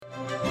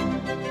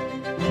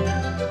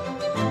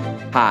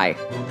Hi,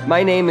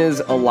 my name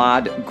is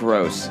Elad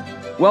Gross.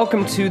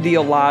 Welcome to the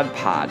Elad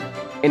Pod,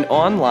 an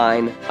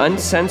online,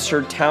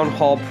 uncensored town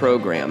hall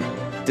program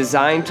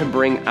designed to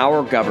bring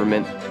our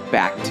government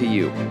back to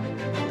you.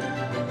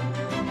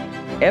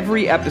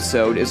 Every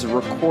episode is a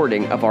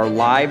recording of our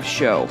live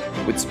show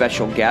with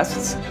special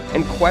guests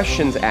and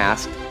questions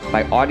asked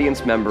by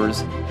audience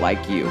members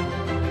like you.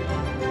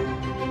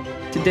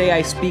 Today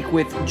I speak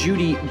with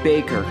Judy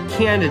Baker,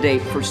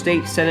 candidate for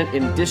State Senate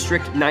in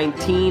District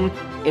 19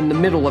 in the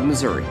middle of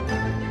Missouri.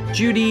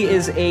 Judy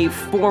is a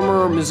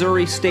former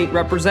Missouri state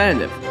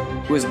representative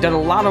who has done a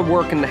lot of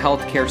work in the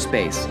healthcare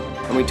space,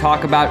 and we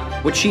talk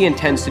about what she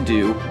intends to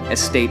do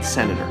as state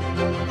senator.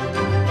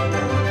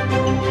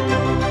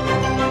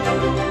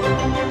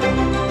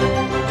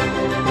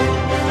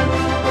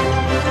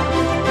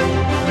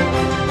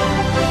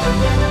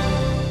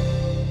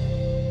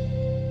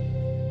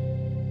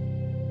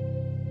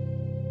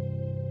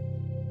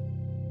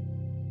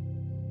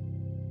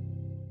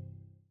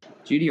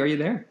 Judy, are you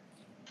there?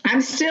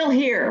 I'm still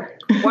here.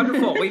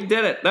 Wonderful. We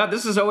did it. Now,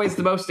 this is always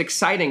the most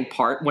exciting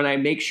part when I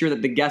make sure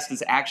that the guest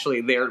is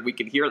actually there and we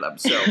can hear them.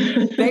 So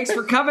thanks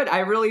for coming. I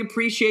really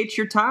appreciate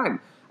your time.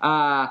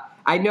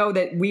 I know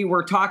that we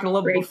were talking a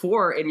little bit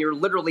before, and you're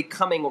literally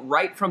coming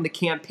right from the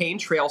campaign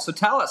trail. So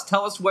tell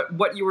us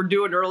what you were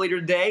doing earlier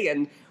today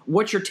and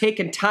what you're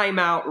taking time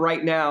out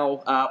right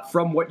now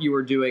from what you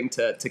were doing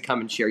to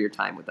come and share your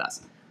time with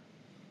us.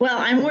 Well,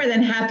 I'm more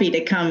than happy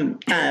to come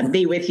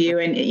be with you.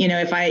 And, you know,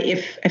 if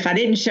I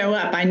didn't show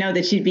up, I know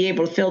that you'd be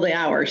able to fill the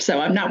hour.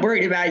 So I'm not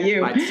worried about you.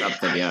 That's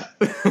something, yeah.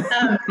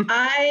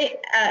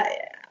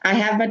 I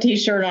have my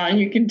T-shirt on.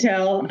 You can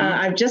tell.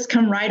 I've just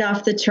come right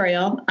off the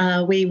trail.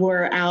 We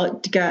were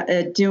out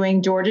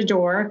doing door to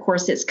door. Of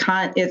course,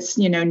 it's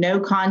no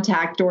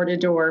contact door to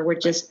door. We're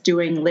just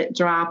doing lit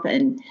drop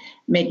and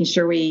making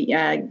sure we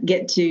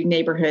get to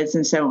neighborhoods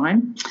and so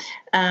on.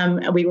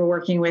 We were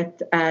working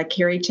with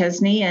Carrie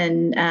Chesney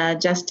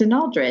and Justin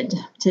Aldred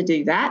to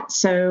do that.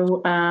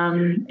 So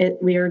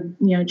we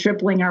are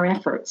tripling our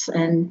efforts.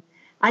 And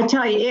I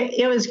tell you,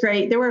 it was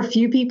great. There were a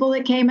few people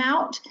that came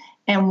out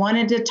and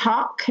wanted to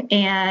talk.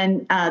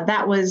 And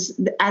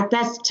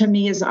that's to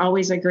me is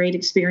always a great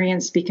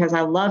experience because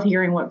I love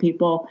hearing what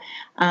people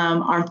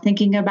are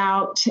thinking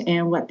about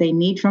and what they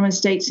need from a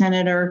state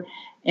senator.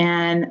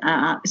 And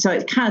so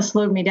it kind of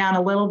slowed me down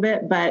a little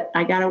bit, but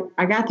I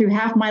got through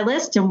half my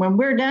list. And when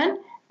we're done,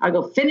 I'll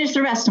go finish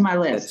the rest of my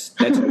list.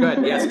 That's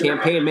good. Yes,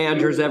 campaign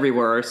managers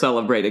everywhere are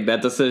celebrating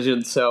that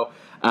decision. So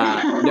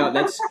no,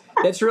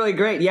 that's really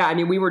great. Yeah, I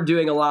mean, we were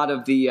doing a lot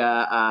of the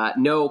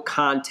no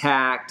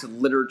contact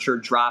literature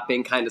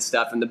dropping kind of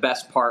stuff, and the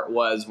best part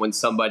was when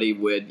somebody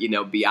would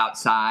be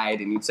outside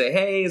and you'd say,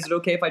 "Hey, is it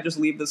okay if I just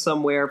leave this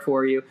somewhere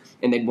for you?"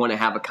 And they'd want to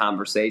have a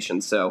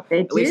conversation. So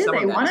they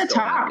want to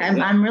talk.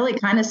 I'm really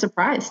kind of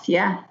surprised.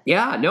 Yeah.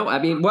 Yeah. No, I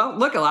mean, well,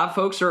 look, a lot of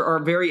folks are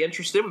very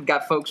interested. We've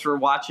got folks who are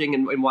watching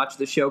and watch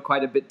the show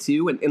quite a bit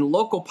too. And in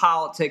local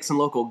politics and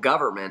local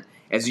government,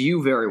 as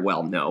you very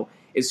well know,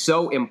 is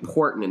so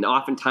important and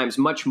oftentimes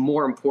much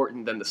more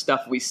important than the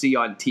stuff we see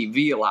on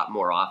TV a lot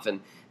more often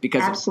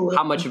because of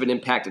how much of an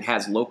impact it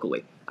has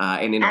locally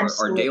and in our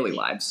daily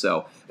lives.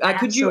 So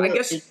could you, I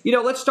guess,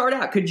 let's start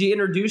out. Could you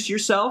introduce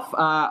yourself,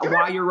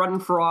 why you're running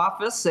for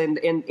office, and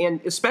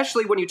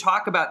especially when you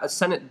talk about a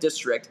Senate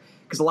district,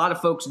 because a lot of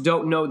folks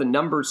don't know the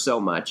numbers so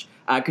much.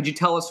 Could you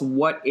tell us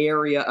what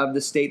area of the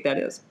state that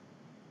is?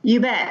 You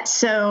bet.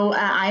 So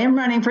I am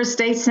running for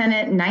State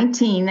Senate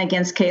 19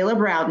 against Caleb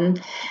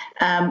Rowden,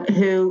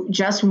 who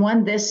just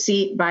won this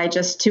seat by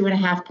just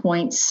 2.5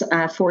 points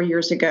 4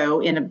 years ago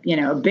in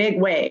a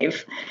big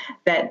wave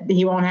that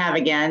he won't have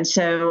again.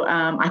 So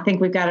I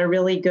think we've got a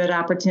really good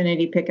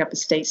opportunity to pick up a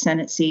state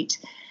Senate seat.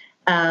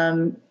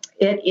 It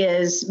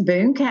is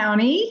Boone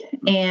County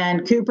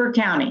and Cooper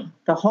County.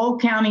 The whole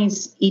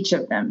counties, each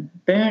of them,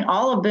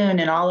 all of Boone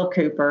and all of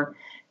Cooper.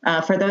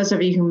 For those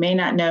of you who may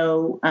not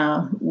know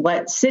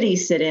what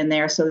cities sit in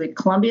there, so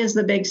Columbia is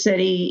the big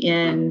city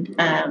in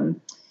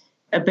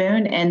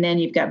Boone, and then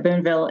you've got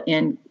Booneville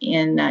in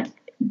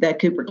the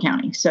Cooper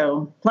County.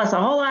 So plus a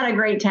whole lot of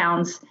great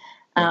towns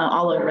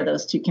all over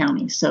those two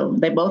counties. So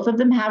both of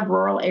them have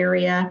rural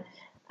area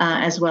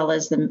as well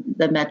as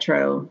the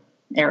metro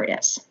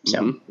areas.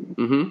 So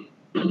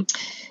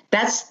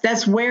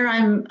that's where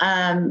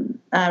I'm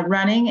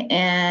running,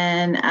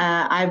 and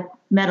I've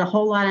met a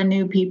whole lot of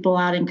new people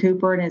out in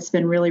Cooper, and it's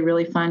been really,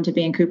 really fun to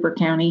be in Cooper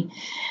County.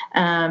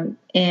 And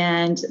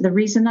the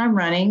reason I'm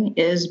running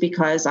is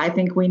because I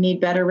think we need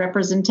better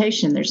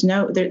representation. There's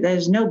no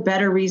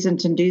better reason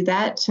to do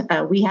that.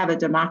 We have a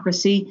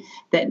democracy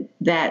that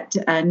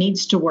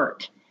needs to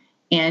work.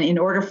 And in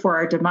order for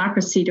our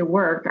democracy to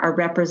work, our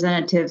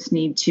representatives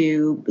need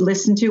to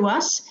listen to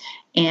us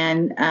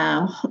and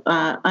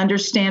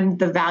understand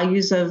the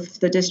values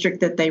of the district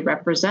that they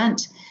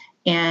represent.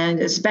 And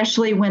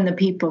especially when the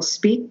people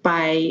speak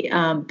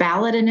by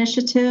ballot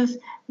initiative,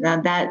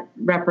 that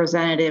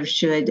representative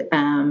should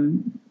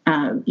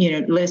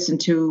listen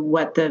to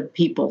what the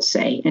people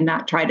say and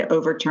not try to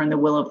overturn the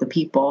will of the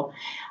people.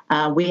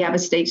 We have a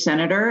state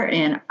senator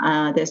in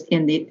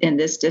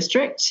this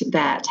district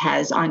that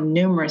has on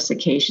numerous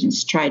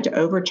occasions tried to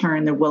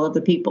overturn the will of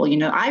the people.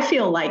 I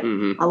feel like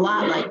a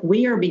lot like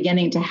we are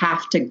beginning to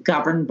have to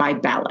govern by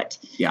ballot.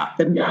 Yeah.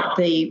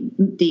 The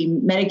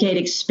Medicaid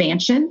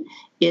expansion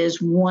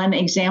is one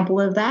example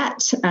of that.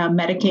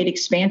 Medicaid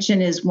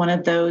expansion is one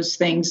of those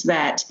things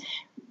that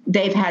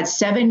they've had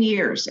 7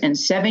 years and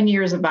 7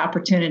 years of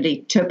opportunity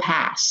to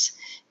pass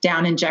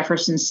down in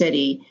Jefferson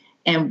City,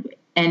 and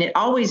it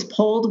always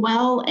polled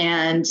well,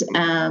 and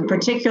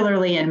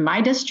particularly in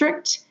my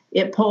district,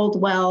 it polled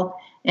well,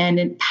 and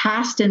it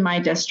passed in my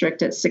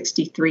district at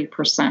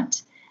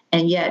 63%.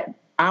 And yet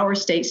our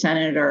state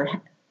senator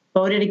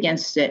voted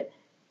against it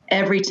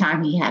every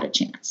time he had a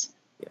chance.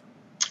 Yeah.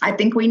 I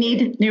think we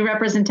need new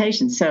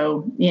representation.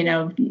 So,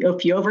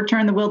 if you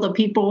overturn the will of the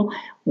people,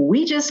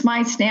 we just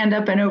might stand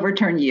up and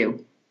overturn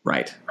you.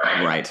 Right.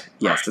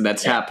 Yes, and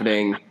that's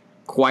happening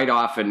quite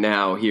often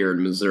now here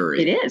in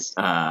Missouri. It is.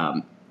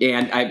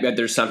 And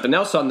there's something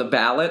else on the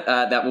ballot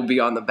that will be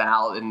on the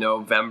ballot in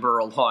November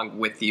along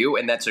with you,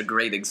 and that's a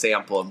great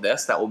example of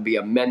this. That will be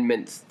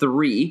Amendment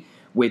 3,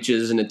 which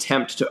is an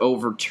attempt to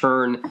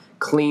overturn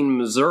Clean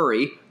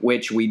Missouri,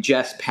 which we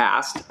just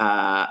passed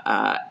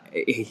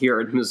here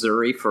in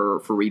Missouri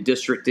for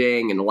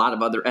redistricting and a lot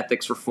of other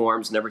ethics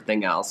reforms and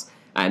everything else.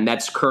 And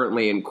that's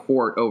currently in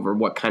court over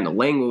what kind of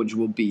language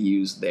will be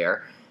used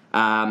there.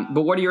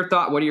 But what are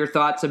your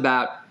thoughts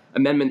about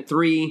Amendment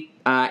 3?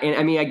 And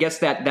I mean, I guess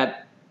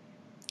that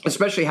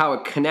especially how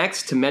it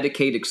connects to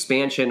Medicaid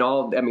expansion,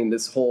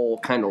 this whole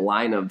kind of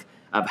line of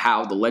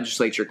how the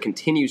legislature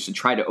continues to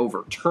try to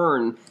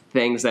overturn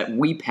things that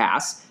we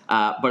pass,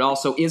 but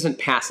also isn't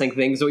passing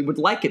things that we would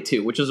like it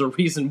to, which is a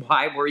reason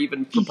why we're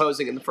even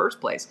proposing in the first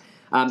place.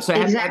 So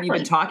have you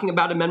been talking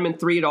about Amendment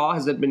 3 at all?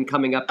 Has it been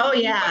coming up? Oh,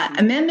 yeah.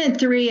 Amendment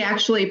 3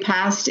 actually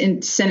passed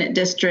in Senate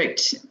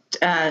District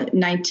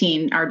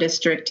 19, our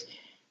district,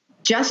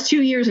 just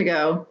 2 years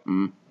ago.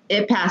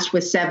 It passed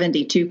with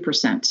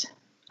 72%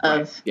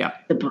 of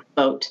the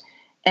vote.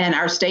 And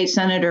our state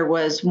senator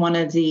was one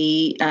of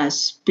the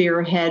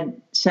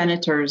spearhead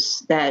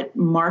senators that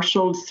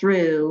marshaled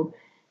through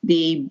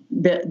the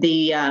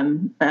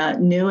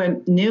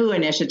new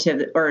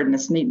initiative, or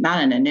it's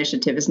not an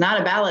initiative. It's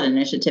not a ballot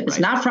initiative. It's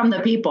not from the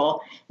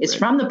people. It's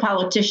from the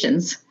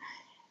politicians.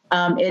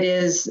 It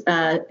is,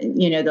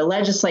 the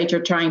legislature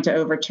trying to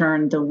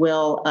overturn the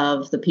will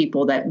of the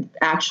people that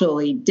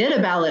actually did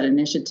a ballot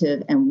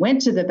initiative and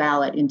went to the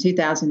ballot in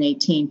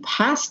 2018,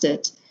 passed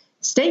it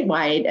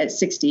statewide at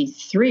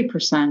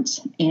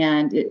 63%,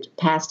 and it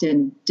passed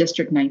in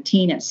District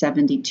 19 at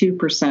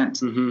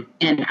 72%.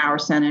 And our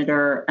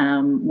senator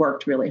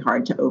worked really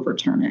hard to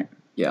overturn it.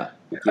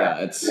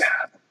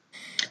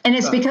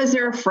 It's because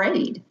they're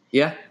afraid.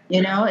 Yeah.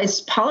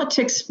 It's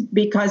politics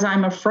because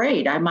I'm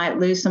afraid I might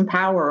lose some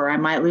power, or I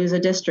might lose a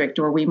district,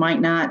 or we might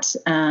not,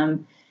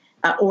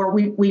 or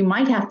we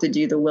might have to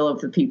do the will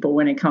of the people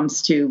when it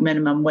comes to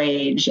minimum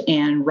wage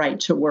and right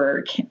to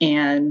work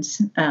and,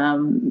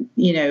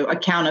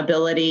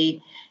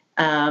 accountability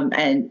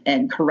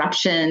and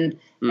corruption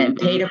and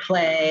pay to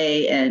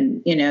play.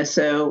 And,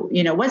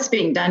 what's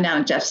being done down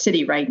in Jeff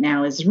City right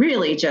now is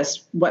really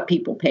just what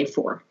people pay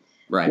for.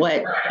 Right.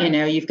 What,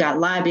 you've got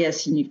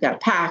lobbyists and you've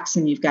got PACs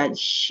and you've got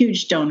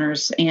huge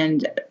donors,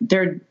 and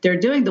they're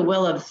doing the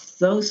will of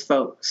those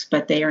folks,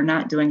 but they are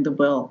not doing the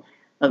will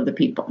of the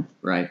people.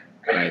 Right.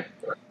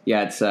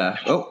 Yeah, it's,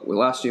 we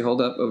lost you.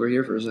 Hold up over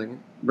here for a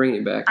second. Bringing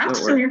you back. I'm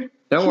still here.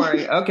 Don't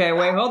worry. Okay,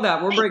 wait, hold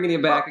up. We're bringing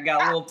you back. I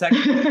got a little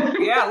technical.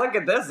 Yeah, look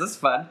at this. This is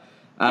fun.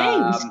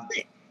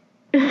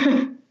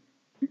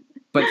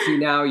 But see,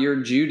 now you're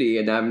Judy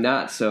and I'm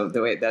not. So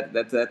wait,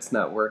 that's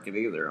not working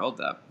either.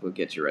 Hold up. We'll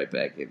get you right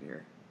back in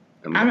here.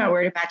 I'm not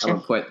worried about you. I'm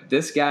going to put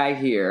this guy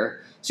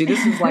here. See,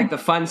 this is like the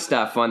fun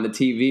stuff on the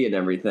TV and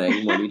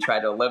everything when we try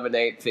to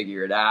eliminate,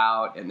 figure it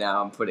out. And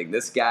now I'm putting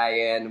this guy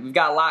in. We've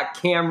got a lot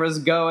of cameras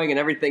going and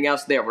everything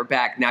else there. We're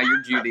back. Now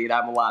you're Judy and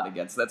I'm a lot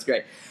again. So that's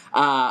great.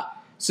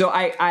 So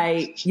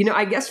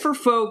I guess for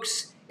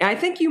folks, and I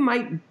think you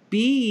might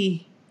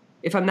be,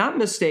 if I'm not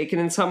mistaken,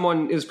 and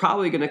someone is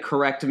probably going to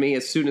correct me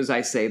as soon as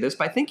I say this,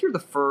 but I think you're the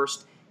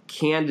first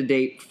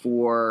candidate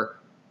for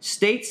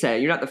state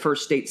senate. You're not the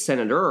first state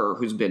senator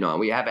who's been on.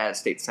 We have had a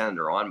state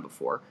senator on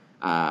before,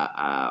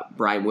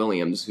 Brian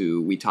Williams,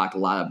 who we talked a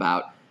lot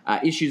about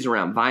issues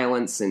around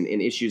violence and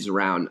issues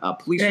around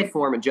police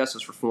reform and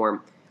justice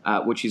reform,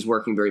 which he's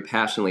working very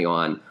passionately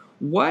on.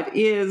 What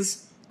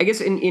is, I guess,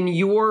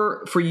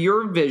 for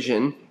your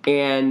vision,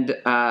 and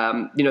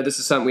this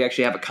is something we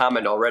actually have a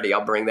comment already.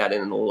 I'll bring that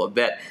in a little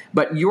bit.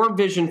 But your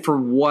vision for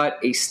what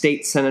a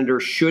state senator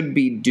should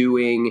be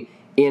doing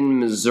in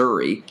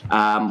Missouri,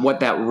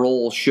 what that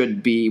role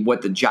should be,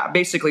 what the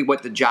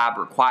job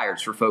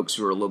requires for folks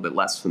who are a little bit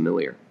less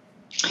familiar.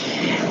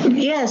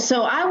 Yeah,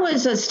 so I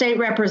was a state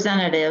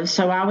representative,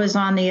 so I was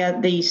on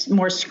the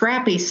more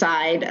scrappy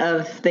side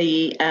of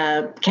the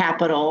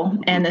Capitol,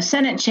 and the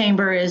Senate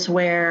chamber is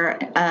where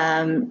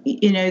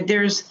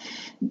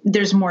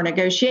there's more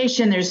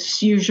negotiation.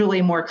 There's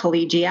usually more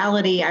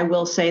collegiality. I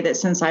will say that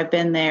since I've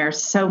been there,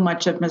 so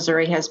much of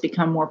Missouri has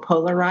become more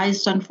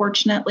polarized,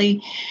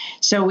 unfortunately.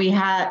 So we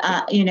had,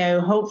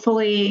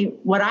 hopefully,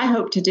 what I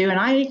hope to do, and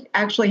I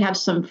actually have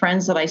some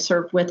friends that I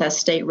served with as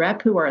state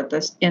rep who are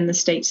in the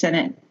state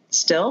Senate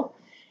still.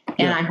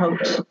 And I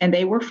hoped, and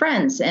they were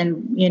friends.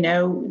 And,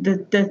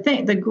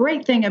 the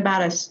great thing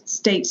about a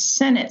state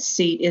Senate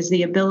seat is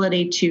the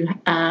ability to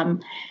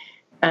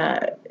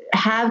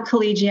have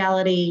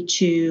collegiality,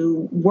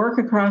 to work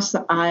across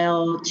the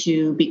aisle,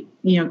 to be,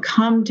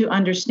 come to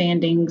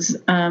understandings.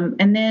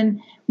 And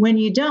then when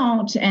you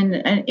don't, and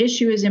an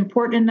issue is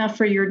important enough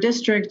for your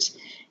district,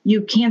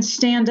 you can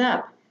stand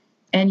up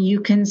and you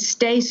can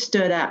stay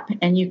stood up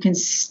and you can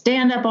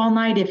stand up all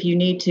night if you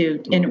need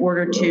to in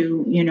order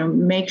to,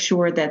 make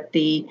sure that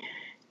the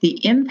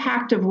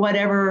impact of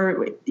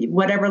whatever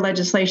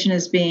legislation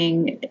is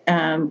being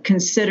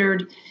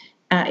considered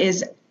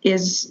is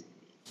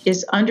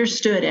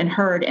understood and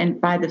heard and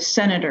by the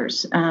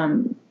senators,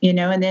 and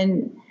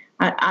then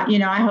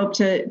I hope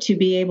to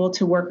be able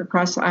to work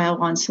across the aisle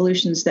on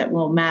solutions that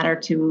will matter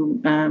to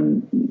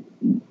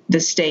the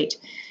state.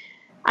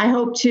 I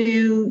hope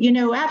to,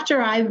 after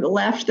I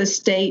left the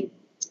state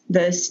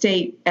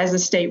as a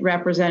state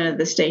representative,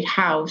 the state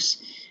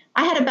house,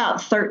 I had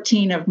about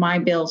 13 of my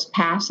bills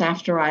pass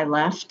after I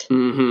left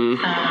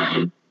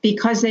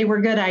because they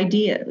were good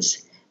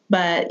ideas.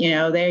 But,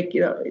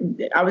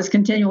 I was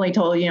continually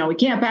told, we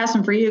can't pass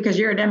them for you because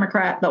you're a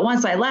Democrat. But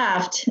once I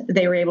left,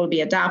 they were able to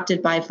be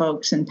adopted by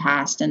folks and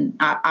passed. And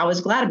I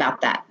was glad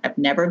about that. I've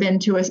never been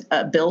to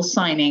a bill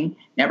signing,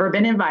 never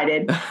been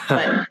invited.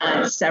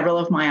 But several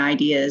of my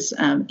ideas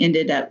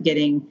ended up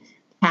getting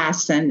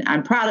passed. And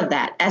I'm proud of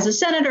that. As a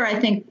senator, I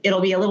think it'll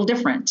be a little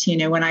different.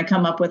 When I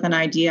come up with an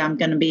idea, I'm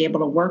going to be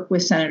able to work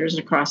with senators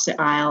across the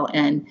aisle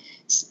and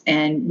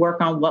work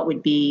on what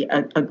would be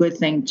a good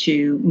thing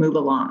to move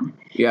along.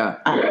 Yeah.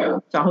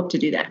 So I hope to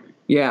do that.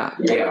 Yeah.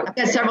 I've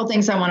got several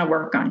things I want to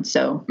work on.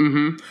 So,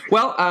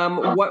 Well,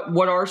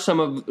 what are some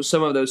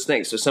of those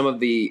things? So some of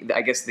the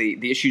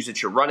issues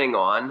that you're running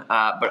on,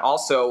 but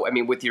also,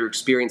 with your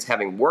experience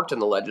having worked in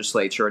the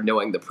legislature and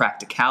knowing the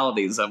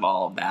practicalities of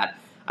all of that.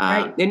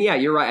 Right. And yeah,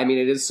 you're right.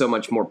 It is so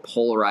much more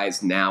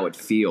polarized now. It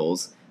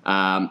feels.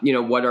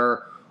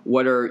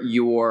 What are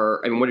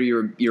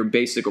your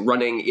basic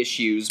running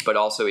issues, but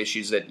also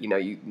issues that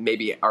you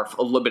maybe are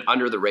a little bit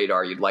under the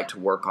radar you'd like to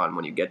work on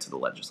when you get to the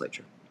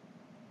legislature?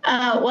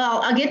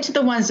 Well, I'll get to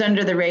the ones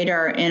under the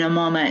radar in a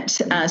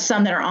moment.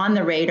 Some that are on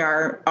the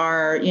radar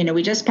are,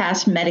 we just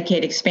passed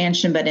Medicaid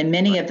expansion, but in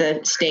many of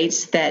the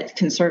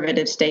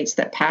conservative states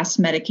that passed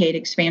Medicaid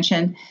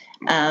expansion,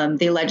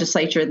 the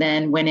legislature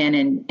then went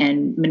in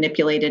and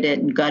manipulated it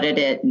and gutted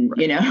it, and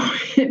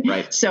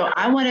Right. So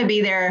I want to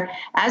be there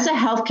as a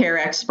healthcare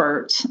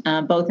expert,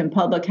 both in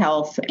public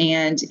health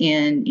and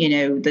in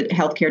the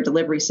healthcare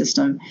delivery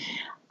system.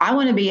 I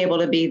want to be able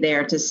to be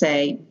there to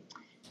say,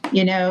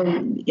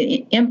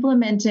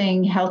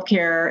 implementing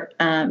healthcare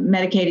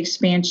Medicaid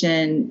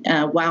expansion,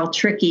 while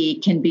tricky,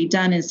 can be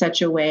done in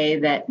such a way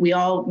that we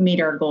all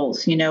meet our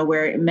goals,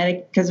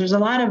 because there's a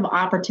lot of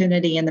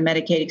opportunity in the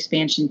Medicaid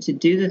expansion to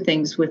do the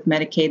things with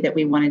Medicaid that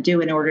we want to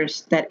do in order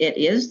that it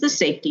is the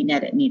safety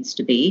net it needs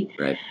to be.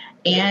 Right.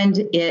 And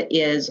it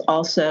is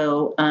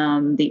also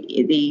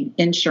the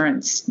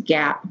insurance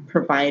gap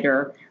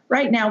provider.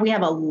 Right now, we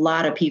have a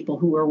lot of people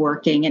who are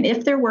working, and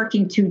if they're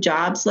working 2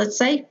 jobs, let's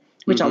say,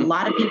 which a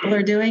lot of people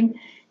are doing,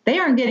 they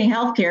aren't getting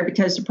health care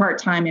because they're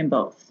part-time in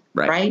both,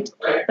 right?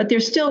 But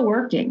they're still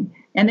working.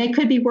 And they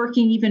could be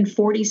working even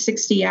 40,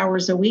 60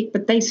 hours a week,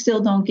 but they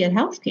still don't get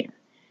health care.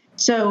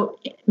 So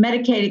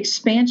Medicaid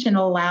expansion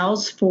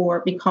allows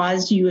for,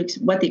 because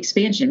what the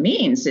expansion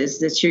means is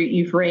that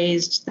you've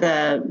raised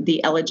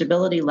the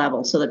eligibility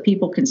level so that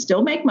people can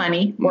still make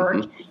money,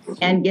 work,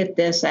 and get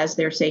this as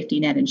their safety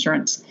net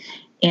insurance.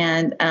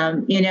 And,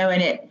 and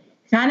it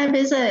kind of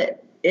is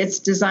it's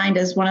designed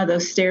as one of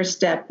those stair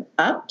step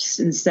ups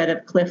instead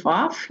of cliff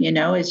off,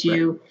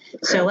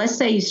 so let's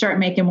say you start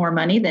making more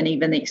money than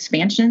even the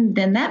expansion,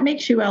 then that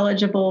makes you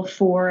eligible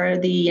for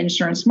the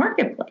insurance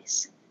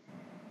marketplace,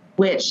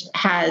 which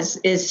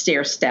is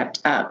stair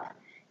stepped up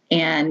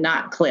and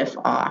not cliff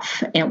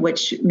off. And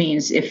which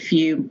means if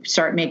you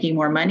start making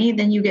more money,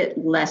 then you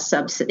get less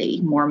subsidy,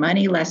 more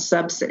money, less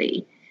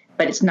subsidy,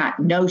 but it's not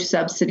no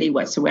subsidy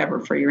whatsoever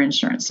for your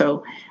insurance.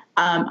 So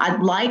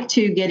I'd like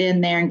to get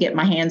in there and get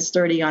my hands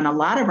dirty on a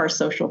lot of our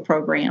social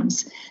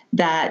programs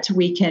that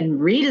we can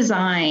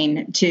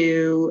redesign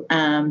to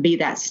be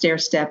that stair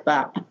step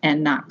up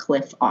and not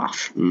cliff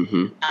off.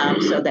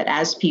 So that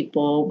as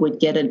people would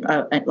get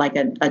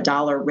a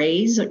dollar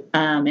raise in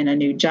a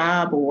new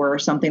job or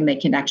something, they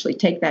can actually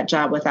take that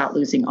job without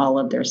losing all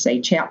of their,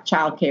 say,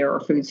 child care or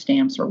food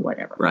stamps or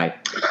whatever. Right.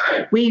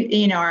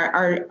 We,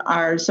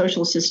 our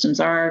social systems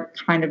are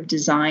kind of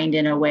designed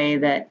in a way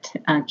that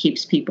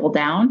keeps people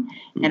down,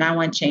 and I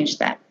want to change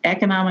that.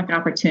 Economic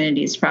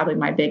opportunity is probably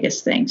my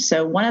biggest thing.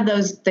 So one of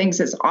those things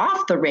that's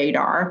off the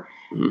radar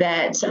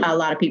that a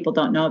lot of people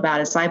don't know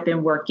about is I've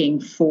been working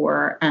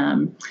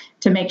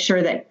to make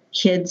sure that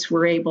kids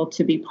were able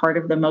to be part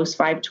of the Most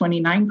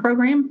 529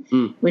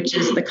 program, which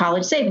is the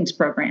college savings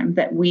program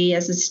that we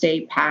as a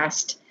state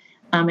passed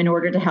in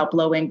order to help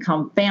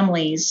low-income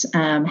families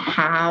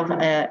have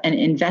an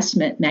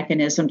investment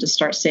mechanism to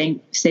start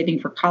saving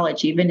for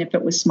college, even if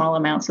it was small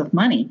amounts of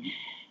money.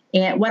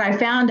 And what I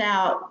found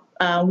out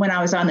when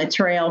I was on the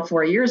trail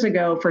 4 years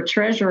ago for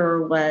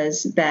treasurer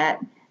was that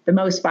the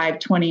Most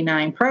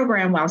 529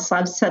 program, while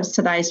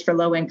subsidized for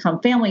low-income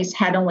families,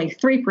 had only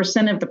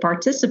 3% of the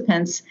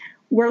participants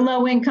were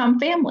low-income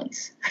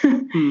families.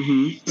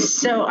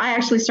 So I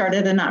actually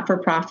started a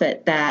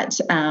not-for-profit that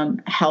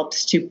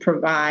helps to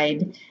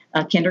provide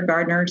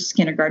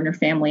kindergartner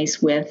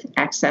families with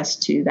access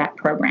to that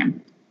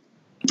program.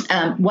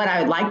 What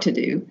I would like to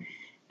do,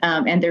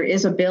 and there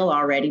is a bill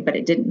already, but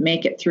it didn't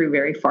make it through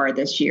very far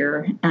this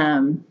year.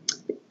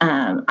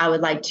 I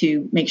would like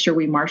to make sure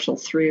we marshal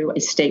through a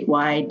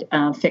statewide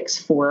fix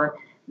for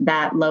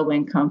that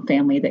low-income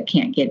family that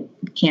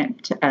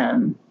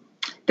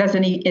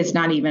is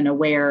not even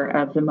aware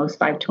of the Most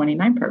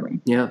 529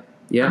 program. Yeah,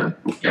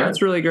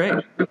 that's really great.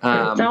 It's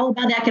all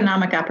about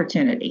economic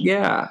opportunity.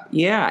 Yeah,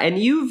 and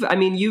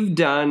you've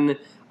done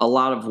a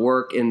lot of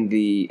work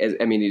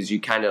as you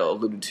kind of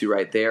alluded to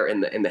right there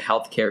in the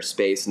healthcare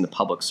space and the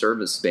public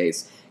service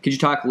space. Could you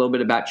talk a little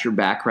bit about your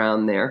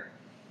background there?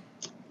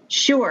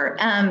 Sure.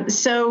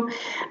 So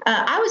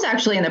I was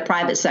actually in the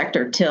private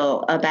sector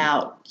till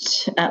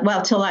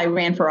I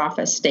ran for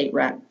office, state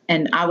rep.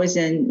 And I was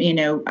in,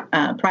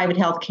 private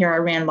healthcare. I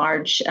ran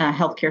large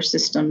healthcare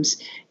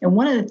systems. And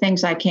one of the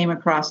things I came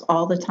across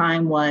all the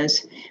time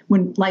was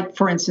when, like,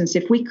 for instance,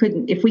 if we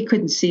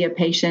couldn't see a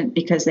patient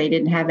because they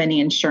didn't have any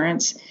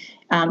insurance,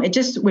 it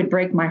just would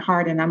break my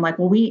heart. And I'm like,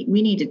 well, we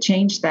need to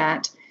change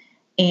that.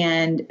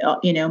 And,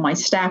 my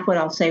staff would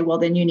all say, well,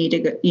 then you need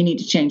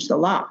to change the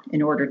law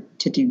in order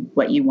to do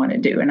what you want to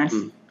do. And I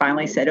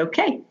finally said,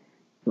 okay,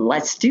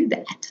 let's do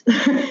that.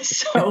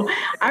 So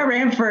I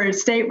ran for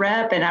state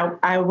rep, and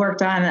I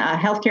worked on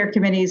healthcare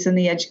committees and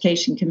the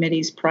education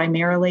committees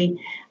primarily.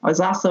 I was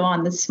also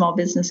on the small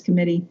business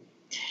committee.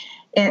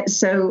 And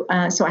so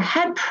I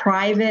had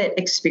private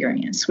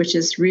experience, which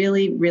is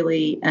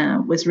really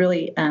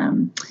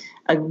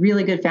a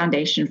really good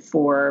foundation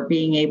for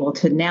being able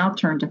to now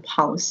turn to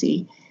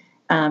policy.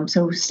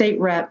 So state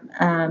rep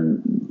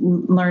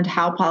learned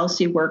how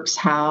policy works,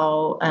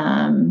 how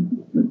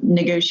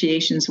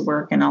negotiations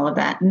work, and all of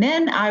that. And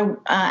then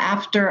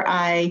after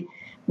I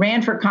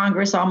ran for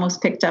Congress,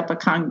 almost picked up a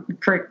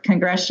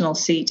congressional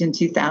seat in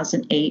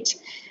 2008,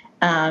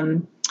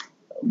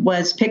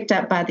 was picked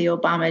up by the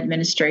Obama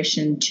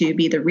administration to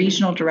be the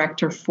regional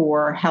director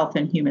for Health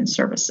and Human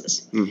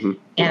Services. And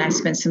I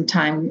spent some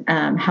time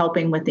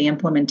helping with the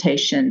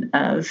implementation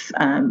of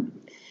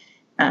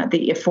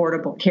the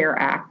Affordable Care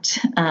Act.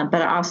 But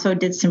I also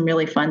did some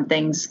really fun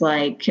things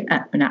like,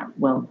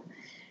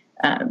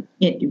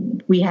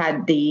 we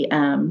had the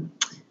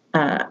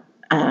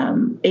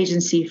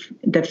agency,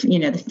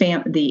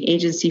 the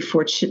agency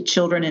for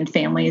children and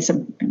families.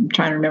 I'm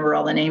trying to remember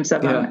all the names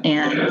of them.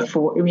 And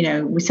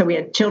so we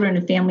had Children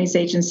and Families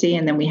Agency,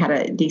 and then we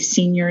had the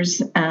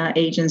Seniors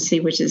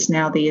Agency, which is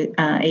now the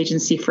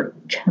Agency for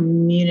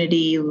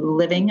Community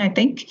Living, I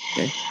think,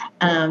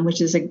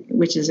 which is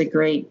a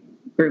great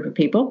group of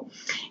people.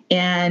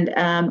 And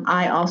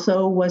I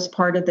also was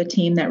part of the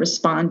team that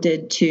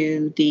responded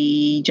to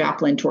the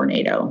Joplin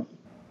tornado,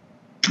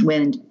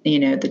 when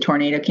the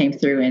tornado came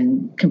through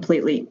and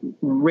completely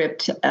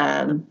ripped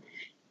a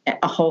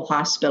whole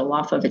hospital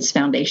off of its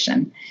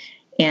foundation.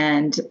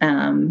 And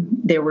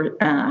there were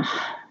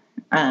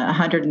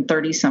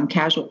 130 some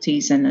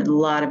casualties and a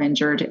lot of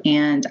injured.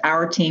 And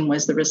our team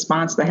was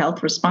the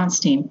health response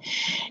team.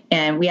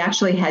 And we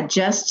actually had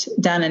just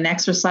done an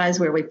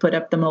exercise where we put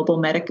up the mobile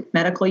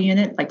medical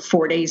unit like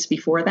 4 days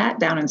before that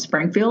down in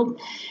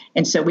Springfield.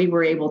 And so we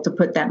were able to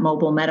put that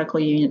mobile medical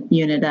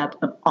unit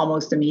up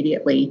almost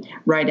immediately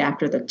right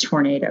after the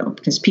tornado,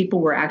 because people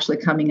were actually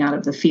coming out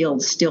of the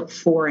field still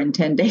 4 and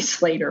 10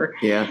 days later,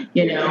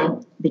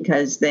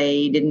 because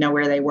they didn't know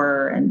where they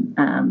were.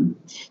 And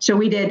so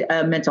we did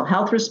a mental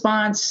health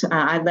response.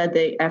 I led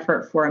the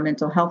effort for a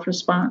mental health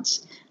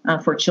response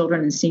for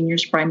children and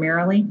seniors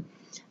primarily.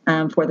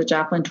 For the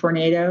Joplin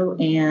tornado.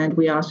 And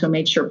we also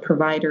made sure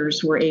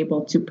providers were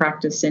able to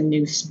practice in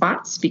new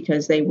spots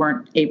because they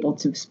weren't able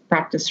to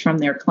practice from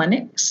their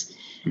clinics.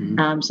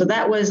 So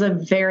that was a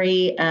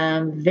very,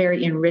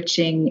 very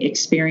enriching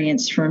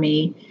experience for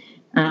me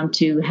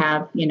to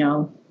have,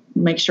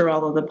 make sure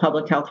all of the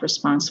public health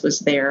response was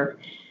there.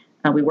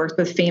 We worked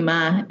with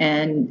FEMA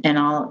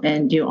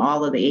and do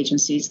all of the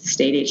agencies, the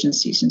state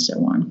agencies, and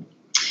so on.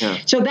 Yeah.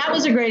 So that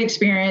was a great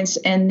experience.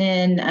 And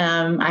then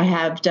I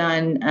have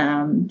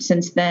done,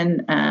 since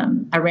then,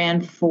 I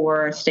ran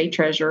for state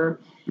treasurer,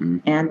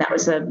 and that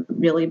was a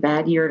really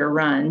bad year to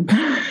run.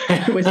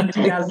 It was in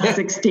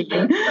 2016.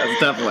 That was a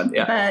tough one,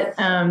 yeah.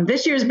 But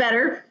this year's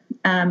better,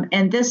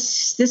 and this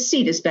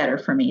seat is better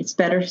for me. It's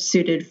better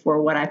suited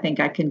for what I think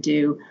I can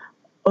do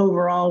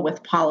overall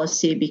with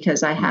policy,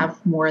 because I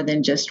have more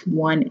than just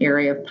one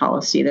area of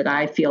policy that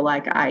I feel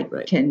like I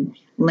can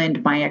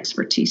lend my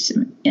expertise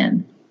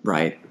in.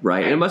 Right.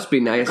 And it must be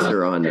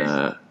nicer on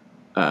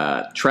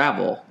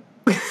travel.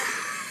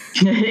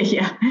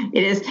 Yeah,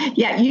 it is.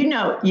 Yeah,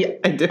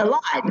 I do. A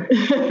lot.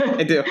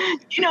 I do.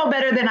 You know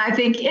better than I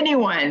think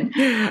anyone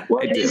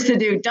what it is to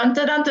do. Dun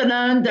dun dun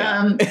dun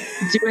dun.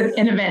 Do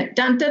an event.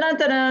 Dun dun dun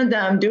dun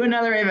dun. Do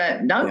another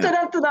event. Dun dun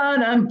dun dun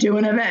dun. Do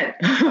an event.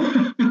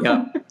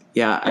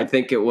 Yeah. I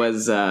think it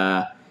was.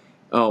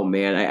 Oh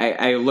man,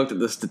 I looked at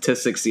the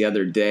statistics the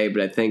other day,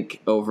 but I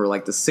think over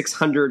like the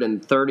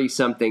 630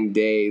 something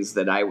days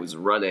that I was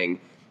running,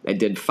 I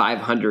did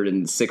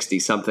 560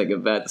 something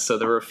events. So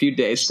there were a few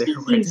days there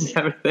where I didn't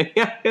have anything.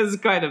 Yeah, it was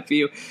quite a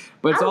few,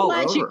 but it's all over.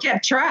 I'm glad you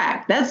kept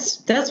track.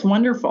 That's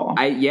wonderful.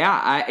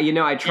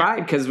 I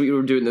tried because we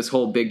were doing this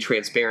whole big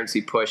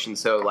transparency push, and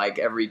so like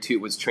every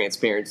was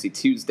Transparency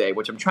Tuesday,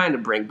 which I'm trying to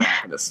bring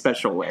back in a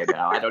special way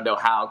now. I don't know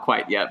how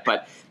quite yet,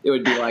 but it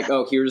would be like,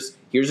 oh, here's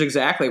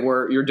exactly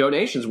where your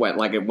donations went.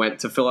 Like it went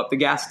to fill up the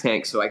gas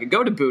tank so I could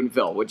go to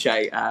Boonville, which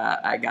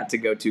I got to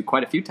go to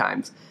quite a few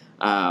times.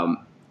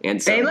 And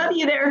so, they love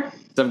you there.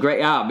 Some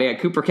great. Oh man,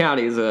 Cooper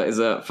County is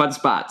a fun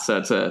spot. So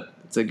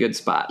it's a good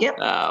spot. Yep.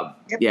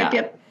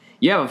 Yep.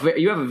 You have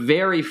a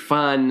very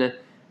fun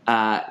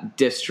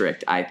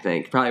district. I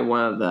think probably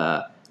one of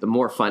the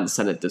more fun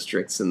Senate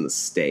districts in the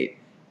state.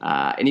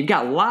 And you've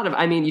got a lot of.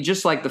 I mean, you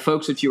just like the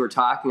folks that you were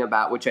talking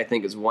about, which I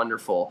think is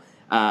wonderful.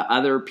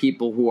 Other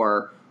people who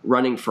are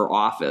running for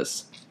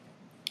office.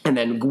 And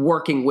then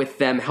working with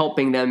them,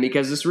 helping them,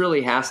 because this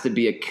really has to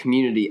be a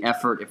community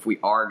effort if we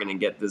are going to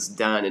get this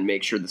done and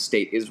make sure the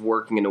state is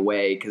working in a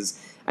way. Because,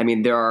 I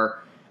mean, there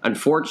are,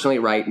 unfortunately,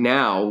 right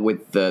now,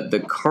 with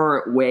the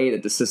current way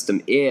that the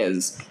system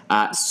is,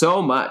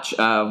 so much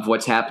of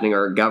what's happening in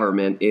our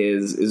government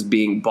is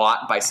being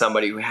bought by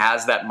somebody who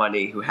has that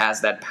money, who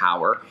has that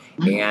power.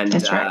 And,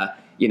 that's right.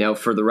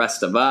 For the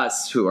rest of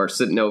us who are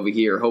sitting over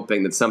here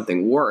hoping that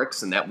something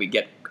works and that we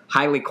get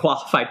highly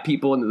qualified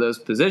people into those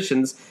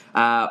positions,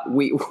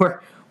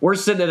 we're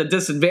sitting at a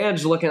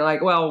disadvantage looking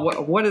like, well,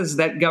 what is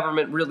that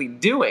government really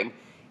doing?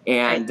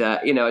 And,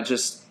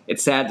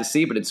 it's sad to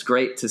see, but it's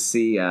great to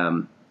see,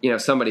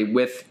 somebody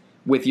with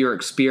your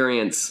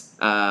experience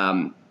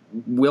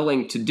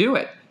willing to do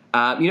it.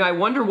 I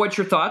wonder what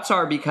your thoughts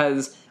are,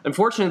 because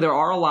unfortunately there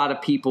are a lot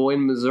of people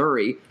in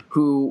Missouri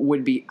who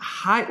would be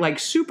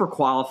super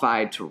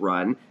qualified to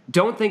run,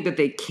 don't think that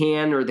they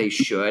can or they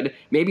should.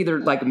 Maybe they're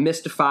like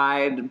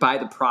mystified by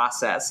the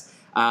process.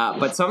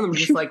 But some of them are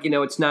just like,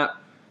 it's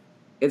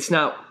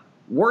not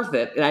worth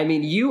it. And I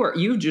mean,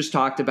 you just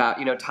talked about,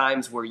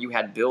 times where you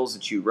had bills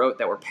that you wrote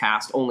that were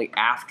passed only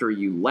after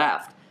you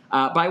left.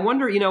 But I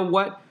wonder,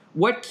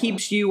 what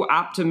keeps you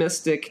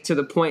optimistic to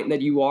the point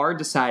that you are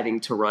deciding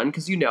to run?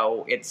 Because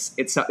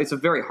it's a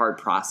very hard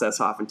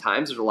process.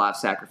 Oftentimes, there's a lot of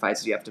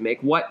sacrifices you have to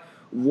make.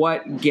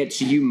 What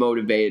gets you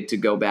motivated to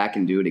go back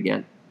and do it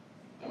again?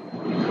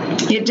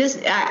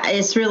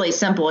 It's really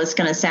simple. It's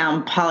going to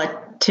sound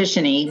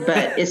politician-y,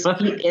 but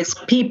it's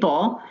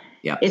people.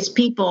 Yeah. It's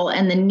people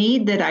and the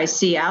need that I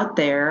see out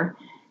there.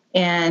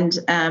 And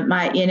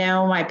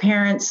my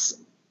parents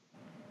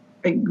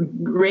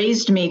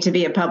raised me to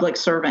be a public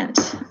servant.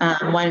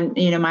 When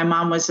my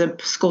mom was a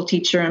school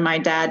teacher and my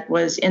dad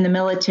was in the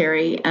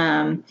military.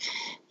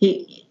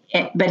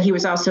 But he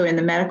was also in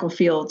the medical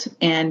field,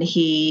 and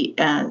he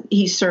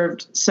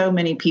served so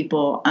many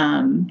people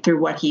through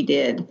what he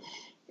did.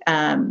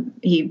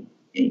 He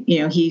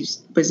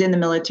was in the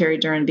military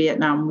during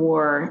Vietnam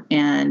War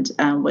and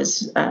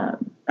was a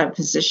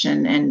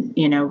physician, and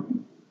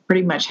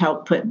pretty much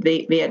helped put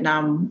the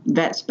Vietnam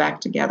vets back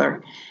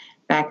together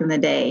back in the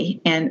day.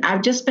 And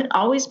I've just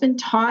always been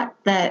taught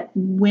that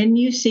when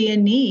you see a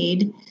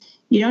need,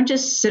 you don't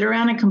just sit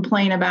around and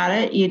complain about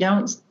it. You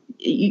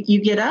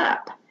get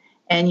up.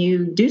 And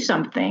you do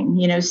something,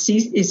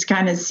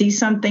 see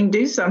something,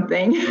 do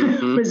something.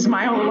 Mm-hmm. was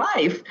my whole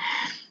life.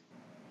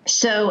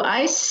 So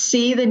I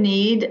see the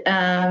need.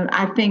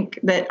 I think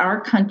that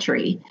our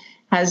country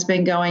has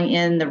been going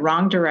in the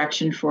wrong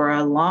direction for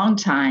a long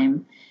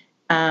time,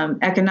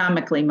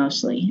 economically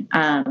mostly.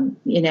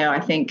 I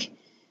think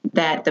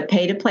that the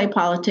pay-to-play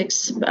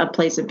politics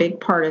plays a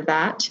big part of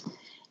that.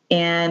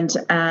 And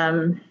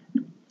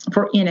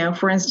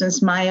For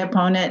instance, my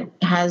opponent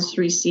has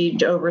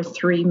received over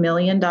 $3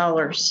 million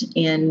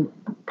in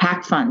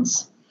PAC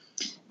funds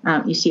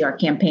You see our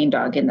campaign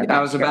dog in the back.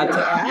 I was about to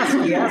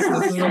ask. Yes,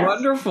 this is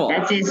wonderful.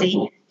 That's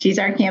Izzy. She's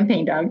our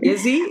campaign dog.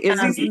 Izzy's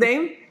the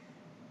name?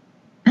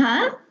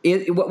 Huh?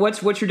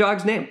 What's your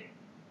dog's name?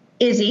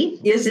 Izzy.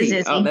 This is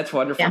Izzy. Oh, that's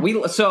wonderful. Yeah.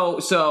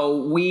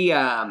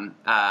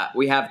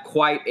 We have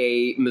quite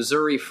a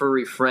Missouri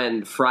furry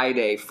friend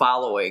Friday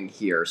following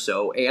here.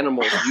 So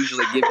animals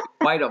usually give you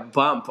quite a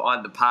bump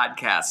on the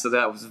podcast. So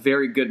that was a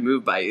very good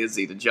move by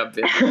Izzy to jump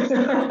in.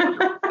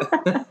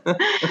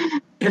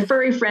 The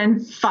furry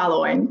friend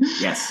following.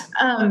 Yes.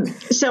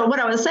 So what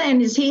I was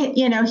saying is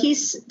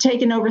he's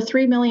taken over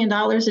 $3 million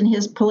in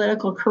his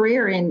political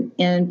career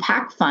in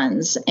PAC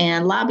funds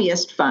and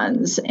lobbyist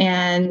funds.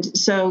 And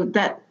so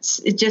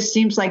it just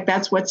seems like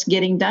that's what's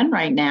getting done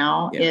right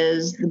now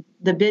is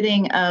the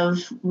bidding of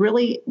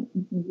really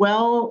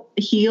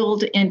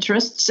well-heeled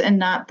interests and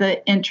not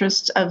the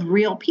interests of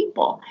real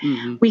people.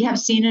 Mm-hmm. We have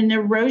seen an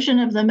erosion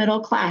of the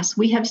middle class.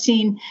 We have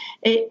seen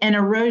an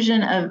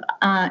erosion of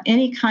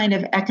any kind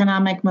of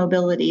economic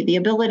mobility, the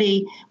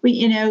ability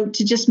to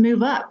just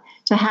move up,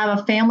 to have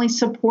a family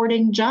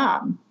supporting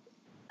job.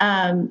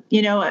 And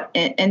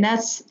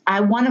that's, I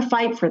want to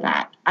fight for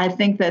that. I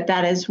think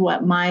that is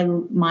what my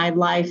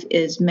life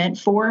is meant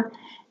for,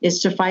 is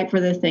to fight for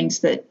the things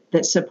that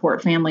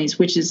support families,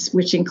 which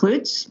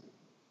includes,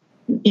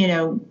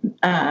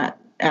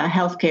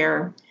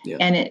 healthcare,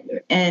 and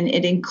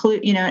it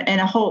includes,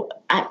 and a whole.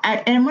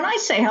 And when I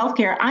say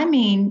healthcare, I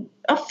mean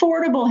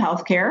affordable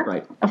healthcare.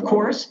 Right. Of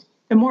course,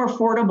 the more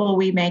affordable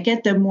we make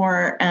it, the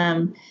more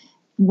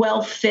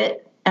well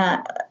fit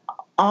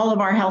all of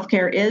our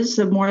healthcare is,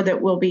 the more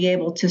that we'll be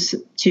able to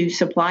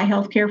supply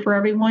healthcare for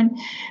everyone.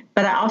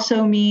 But I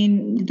also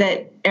mean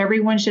that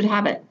everyone should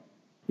have it.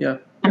 Yeah.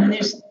 I mean,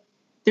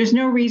 there's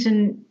no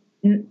reason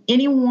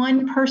any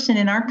one person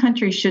in our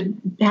country should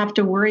have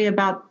to worry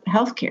about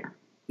healthcare.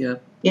 Yeah.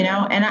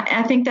 And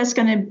I think that's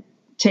going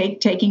to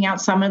taking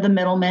out some of the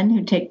middlemen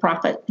who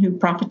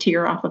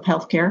profiteer off of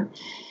healthcare.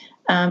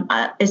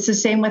 It's the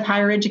same with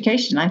higher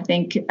education. I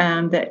think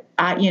that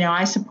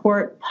I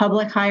support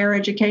public higher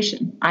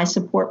education. I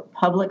support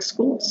public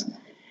schools.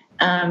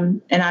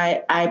 And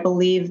I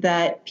believe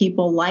that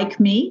people like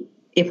me,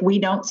 if we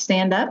don't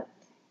stand up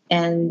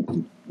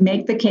and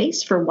make the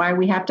case for why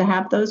we have to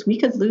have those, we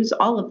could lose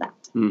all of that.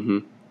 Mm-hmm.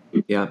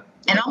 Yeah.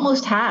 And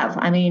almost have.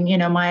 I mean,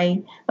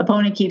 my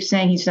opponent keeps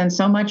saying he's done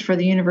so much for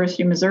the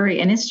University of Missouri,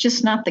 and it's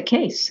just not the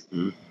case.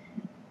 Mm.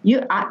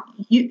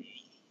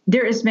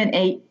 There has been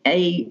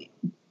a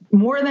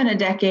more than a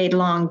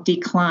decade-long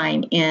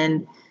decline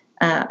in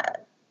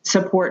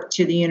support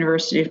to the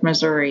University of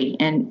Missouri.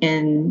 And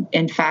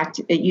in fact,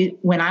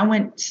 when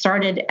I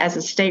started as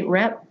a state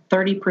rep,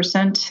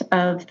 30%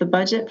 of the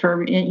budget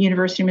for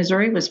University of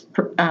Missouri was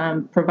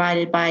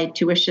provided by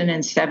tuition,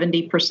 and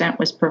 70%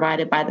 was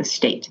provided by the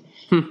state.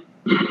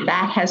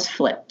 That has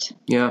flipped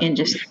in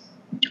just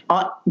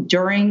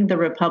during the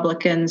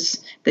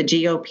Republicans, the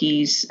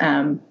GOP's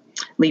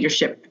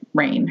leadership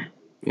reign.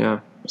 Yeah.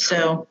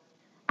 So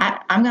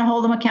I'm going to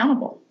hold them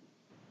accountable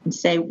and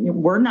say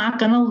we're not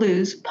going to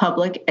lose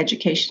public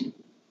education,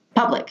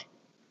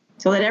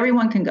 so that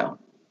everyone can go.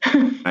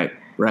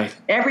 Right.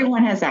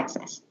 Everyone has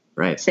access.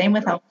 Right. Same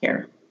with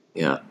healthcare.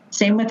 Yeah.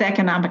 Same with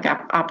economic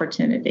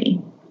opportunity.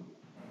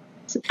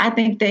 So I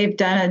think they've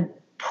done a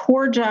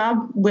poor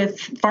job with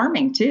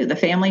farming too. The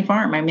family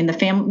farm. I mean,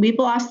 we've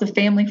lost the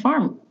family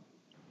farm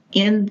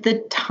in the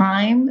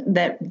time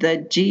that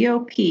the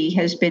GOP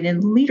has been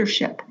in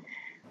leadership.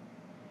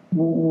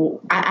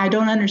 I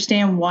don't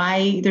understand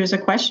why there's a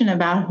question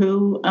about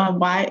who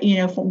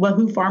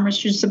farmers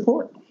should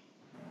support.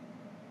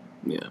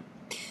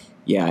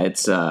 Yeah,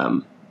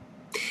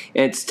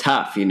 it's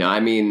tough. I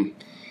mean,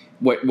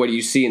 what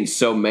you see in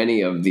so many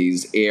of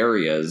these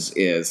areas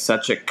is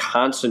such a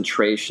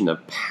concentration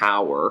of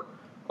power,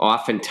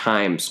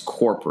 oftentimes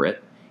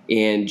corporate,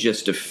 in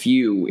just a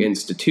few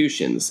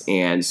institutions,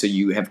 and so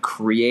you have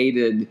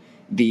created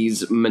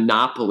these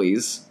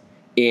monopolies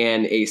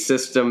in a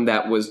system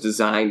that was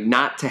designed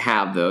not to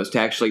have those, to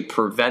actually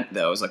prevent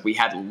those. Like, we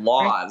had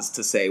laws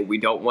to say we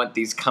don't want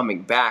these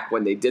coming back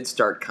when they did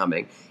start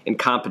coming. In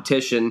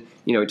competition,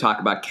 we talk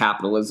about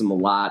capitalism a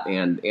lot,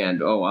 and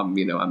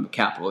I'm a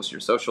capitalist, you're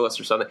a socialist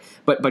or something.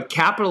 But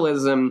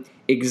capitalism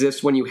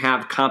exists when you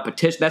have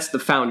competition. That's the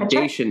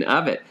foundation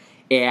of it.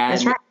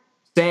 And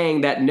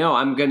saying that, no,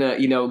 I'm going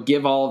to,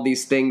 give all of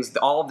these things,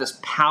 all of this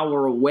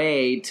power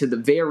away to the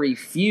very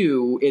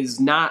few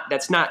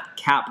that's not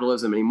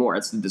capitalism anymore.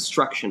 It's the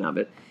destruction of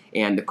it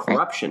and the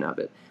corruption of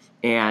it.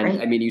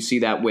 And I mean, you see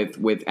that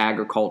with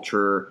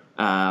agriculture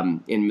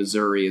in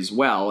Missouri as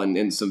well,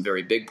 and some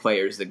very big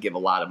players that give a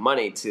lot of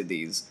money to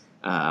these.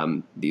 I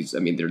mean,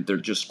 they're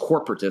just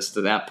corporatists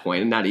to that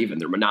point, and not even,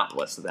 they're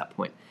monopolists at that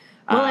point.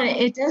 Well,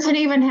 it doesn't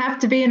even have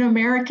to be an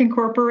American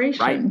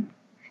corporation.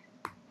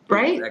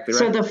 Right. Exactly right.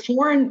 So the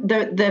foreign,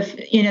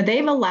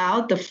 they've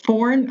allowed the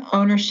foreign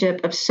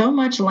ownership of so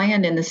much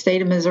land in the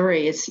state of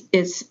Missouri.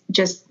 It's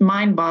just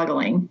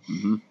mind-boggling.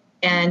 Mm-hmm.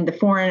 And the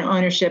foreign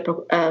ownership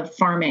of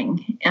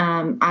farming.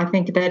 I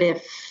think that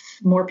if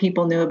more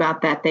people knew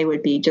about that, they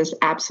would be just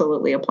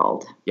absolutely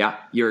appalled. Yeah,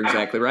 you're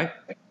exactly right.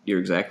 You're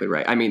exactly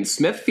right. I mean,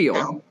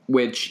 Smithfield,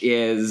 which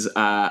is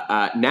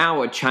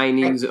now a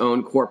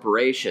Chinese-owned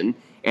corporation,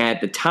 and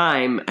at the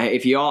time,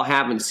 if you all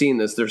haven't seen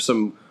this, there's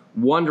some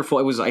wonderful.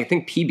 It was, I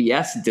think,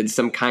 PBS did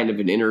some kind of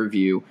an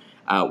interview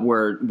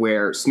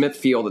where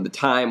Smithfield at the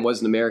time was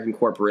an American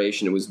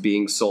corporation. It was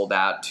being sold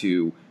out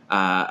to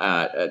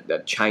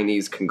a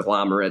Chinese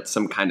conglomerate,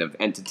 some kind of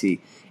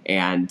entity,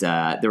 and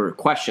there were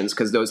questions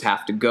because those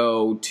have to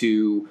go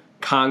to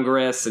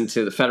Congress and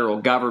to the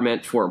federal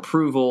government for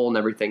approval and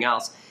everything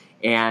else.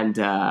 And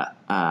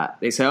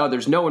they say, oh,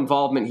 there's no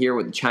involvement here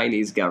with the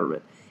Chinese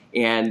government.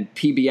 And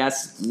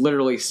PBS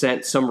literally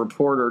sent some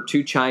reporter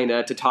to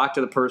China to talk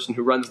to the person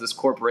who runs this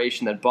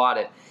corporation that bought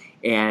it,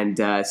 and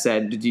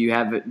said, did you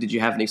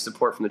have any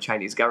support from the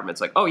Chinese government?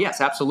 It's like, oh,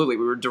 yes, absolutely.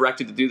 We were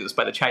directed to do this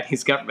by the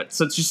Chinese government.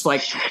 So it's just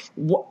like,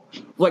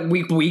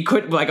 we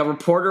could, like, a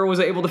reporter was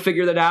able to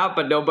figure that out,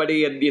 but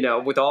nobody,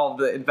 and with all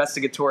the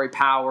investigatory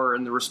power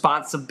and the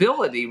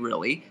responsibility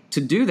really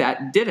to do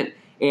that, didn't.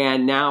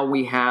 And now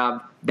we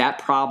have that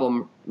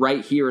problem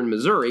right here in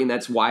Missouri, and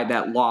that's why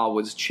that law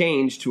was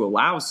changed to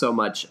allow so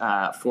much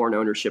foreign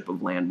ownership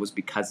of land, was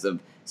because of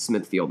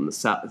Smithfield and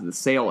the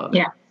sale of it.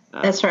 Yeah,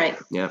 that's right.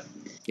 Yeah.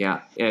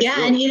 Yeah. And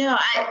I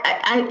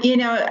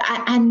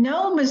know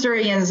all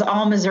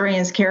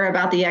Missourians care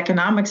about the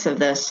economics of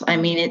this. I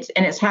mean,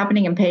 it's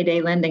happening in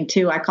payday lending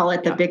too. I call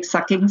it the big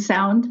sucking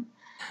sound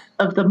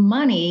of the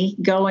money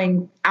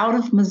going out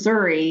of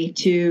Missouri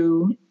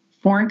to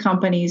foreign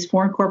companies,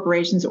 foreign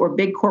corporations, or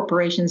big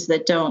corporations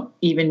that don't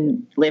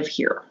even live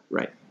here.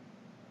 Right.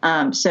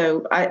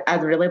 So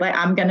I'd really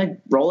I'm going to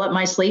roll up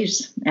my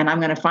sleeves and I'm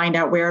going to find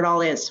out where it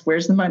all is.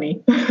 Where's the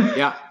money?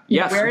 Yeah.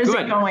 Yes. Where is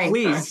good. it going?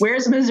 Please.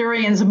 Where's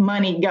Missourians'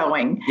 money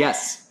going?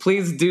 Yes.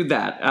 Please do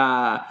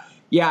that.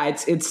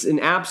 It's an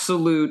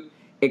absolute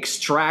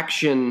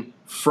extraction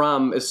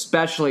from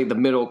especially the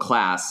middle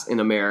class in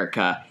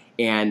America.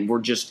 And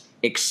we're just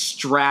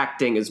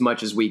extracting as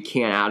much as we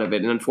can out of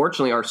it. And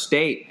unfortunately, our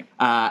state,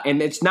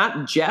 and it's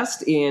not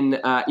just in,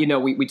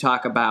 we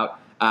talk about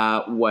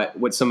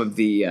what some of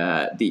the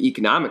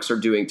economics are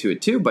doing to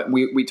it too, but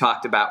we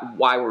talked about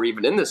why we're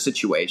even in this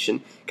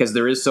situation, because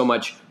there is so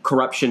much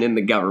corruption in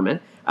the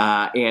government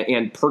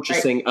and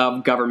purchasing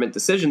of government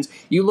decisions.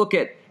 You look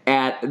at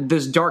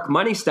this dark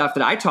money stuff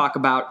that I talk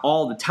about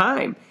all the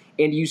time,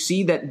 and you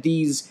see that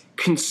these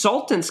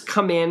consultants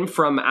come in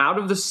from out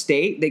of the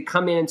state. They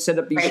come in and set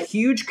up these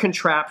huge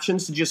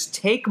contraptions to just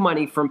take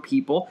money from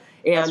people.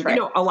 And,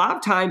 a lot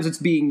of times it's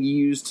being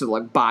used to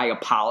like buy a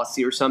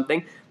policy or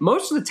something.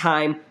 Most of the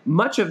time,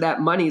 much of that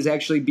money is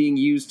actually being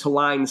used to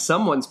line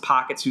someone's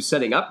pockets who's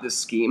setting up this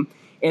scheme.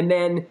 And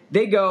then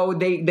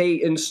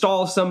they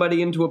install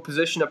somebody into a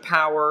position of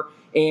power,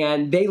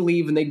 and they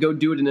leave and they go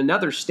do it in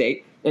another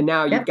state. And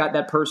now you've got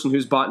that person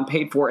who's bought and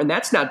paid for, and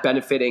that's not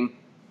benefiting.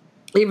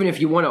 Even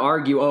if you want to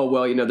argue,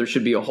 there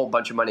should be a whole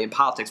bunch of money in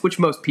politics, which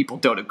most people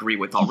don't agree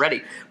with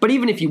already. But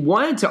even if you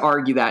wanted to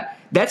argue that,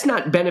 that's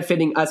not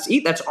benefiting us.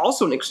 That's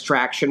also an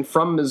extraction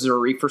from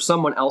Missouri for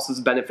someone else's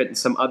benefit in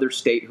some other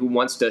state who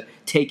wants to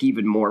take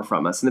even more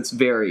from us. And it's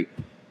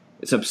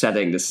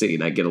upsetting to see,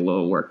 and I get a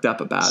little worked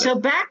up about it. So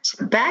back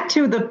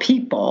to the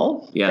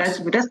people. Yes.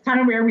 That's kind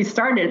of where we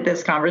started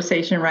this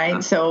conversation,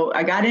 right? So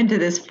I got into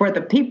this for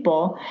the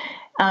people.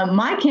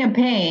 My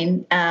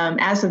campaign,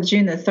 as of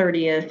June the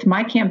 30th,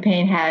 my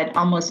campaign had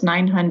almost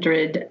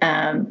 900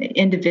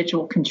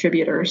 individual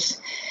contributors.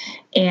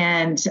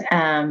 And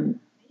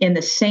in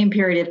the same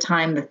period of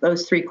time,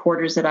 those 3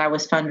 quarters that I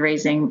was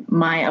fundraising,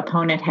 my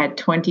opponent had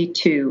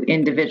 22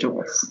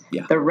 individuals.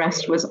 Yeah. The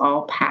rest was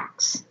all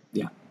PACs.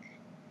 Yeah.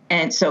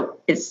 And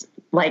so it's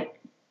like,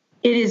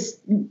 it is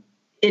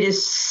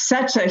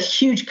such a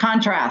huge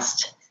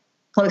contrast,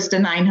 close to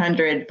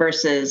 900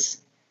 versus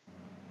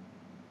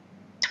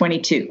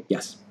 22.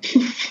 Yes.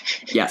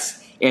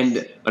 Yes.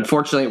 And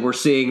unfortunately, we're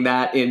seeing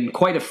that in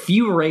quite a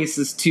few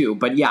races too.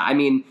 But yeah, I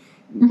mean,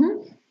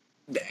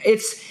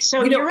 it's...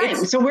 So you're right.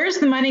 So where's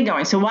the money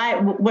going? So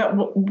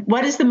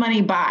what does the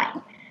money buy?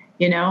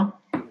 And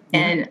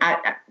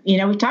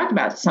we talked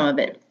about some of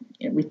it.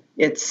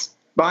 It's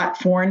bought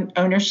foreign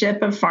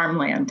ownership of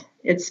farmland.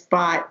 It's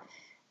bought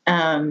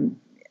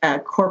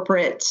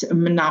corporate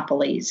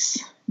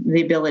monopolies.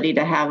 The ability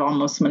to have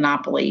almost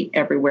monopoly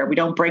everywhere. We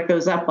don't break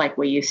those up like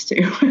we used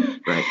to.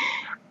 Right.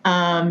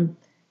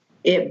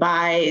 It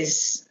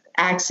buys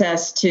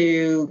access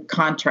to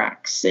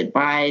contracts. It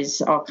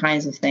buys all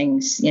kinds of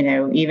things,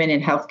 even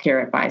in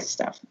healthcare, it buys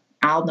stuff.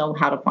 I'll know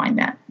how to find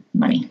that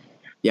money.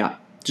 Yeah.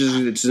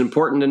 It's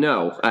important to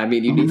know. I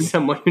mean, you need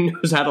someone who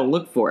knows how to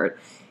look for it.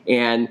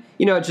 And,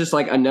 it's just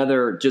like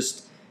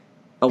just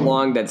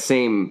along that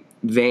same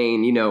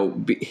vein,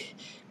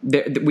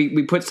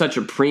 we put such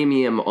a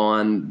premium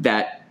on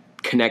that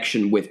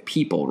connection with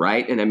people,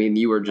 right? And I mean,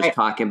 you were just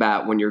talking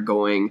about when you're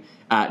going,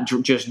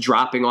 just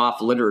dropping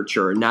off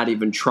literature and not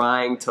even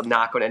trying to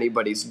knock on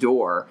anybody's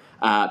door.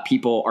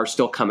 People are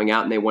still coming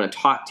out and they want to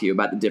talk to you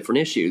about the different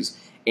issues.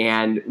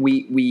 And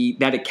we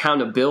that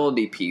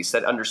accountability piece,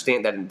 that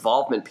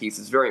involvement piece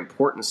is very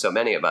important to so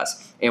many of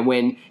us. And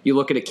when you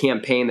look at a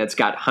campaign that's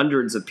got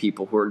hundreds of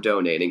people who are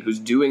donating, who's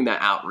doing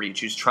that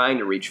outreach, who's trying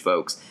to reach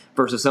folks,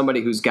 versus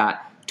somebody who's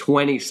got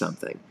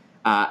 20-something,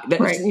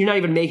 you're not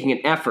even making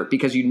an effort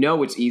because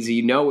it's easy.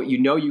 You know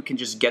you can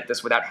just get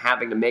this without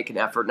having to make an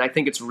effort. And I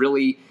think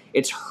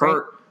it's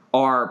hurt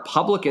our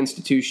public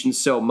institutions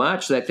so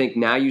much that I think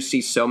now you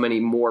see so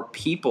many more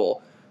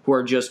people who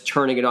are just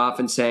turning it off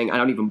and saying, I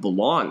don't even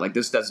belong. Like,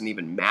 this doesn't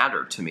even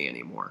matter to me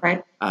anymore.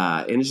 Right.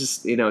 And it's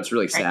just, it's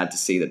really sad to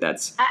see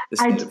that's.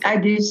 I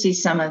do see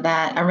some of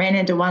that. I ran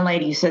into one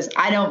lady who says,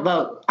 I don't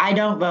vote.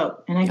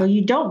 And I go,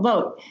 you don't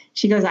vote.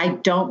 She goes, I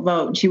don't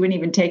vote. She wouldn't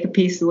even take a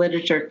piece of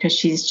literature because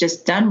she's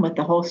just done with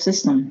the whole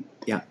system.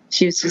 Yeah.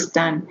 She was just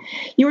done.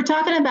 You were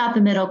talking about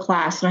the middle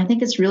class, and I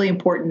think it's really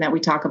important that we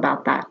talk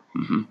about that.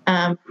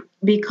 Mm-hmm.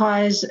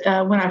 Because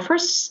when I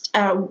first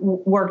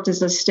worked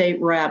as a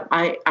state rep,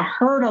 I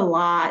heard a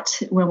lot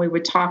when we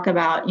would talk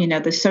about,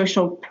 the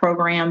social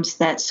programs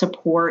that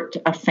support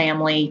a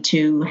family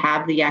to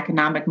have the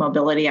economic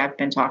mobility I've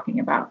been talking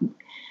about.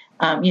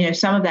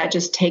 Some of that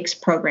just takes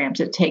programs,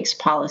 it takes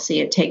policy,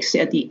 it takes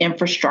the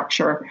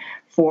infrastructure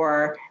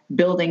for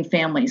building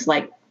families,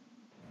 like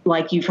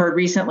you've heard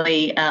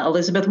recently,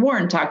 Elizabeth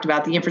Warren talked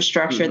about the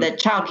infrastructure that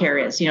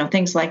childcare is,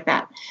 things like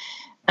that.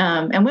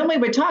 And when we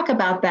would talk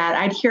about that,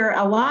 I'd hear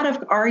a lot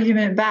of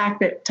argument back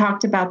that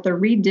talked about the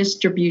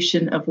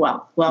redistribution of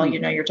wealth. Well,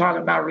 you're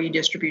talking about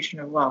redistribution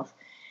of wealth.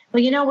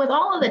 Well, with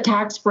all of the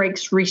tax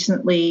breaks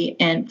recently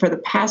and for the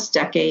past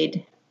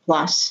decade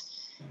plus,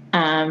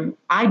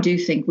 I do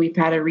think we've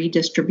had a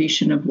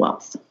redistribution of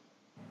wealth.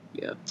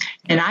 Yeah.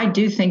 And I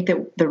do think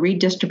that the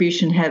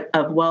redistribution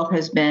of wealth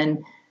has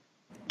been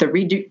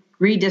the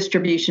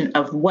redistribution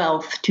of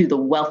wealth to the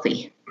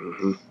wealthy.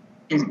 Mm-hmm.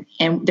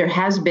 And there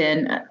has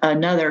been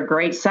another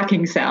great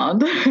sucking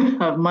sound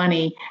of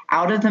money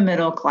out of the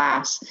middle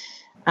class.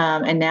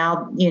 And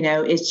now,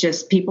 it's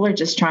just people are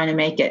just trying to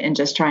make it and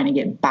just trying to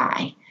get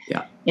by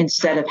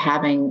instead of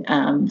having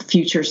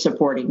future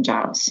supporting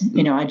jobs,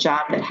 a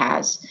job that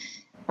has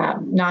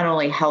not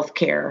only health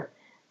care,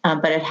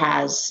 but it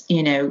has,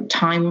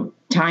 time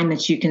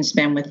that you can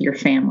spend with your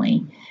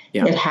family.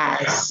 Yeah. It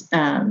has,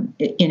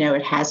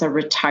 it has a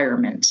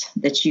retirement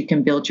that you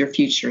can build your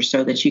future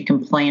so that you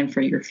can plan for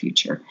your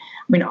future.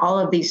 I mean, all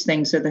of these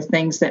things are the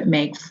things that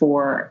make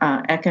for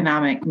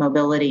economic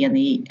mobility and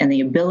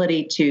the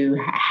ability to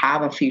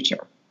have a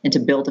future and to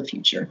build a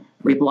future.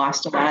 We've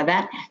lost a lot of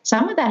that.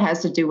 Some of that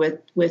has to do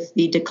with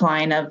the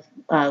decline of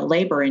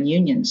labor and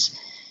unions.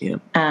 Yeah.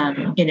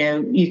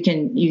 You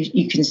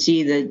can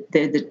see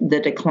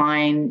the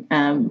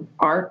decline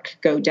arc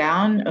go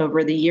down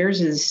over the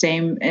years is the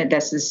same.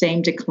 That's the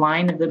same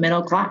decline of the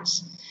middle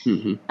class.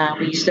 Mm-hmm.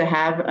 We used to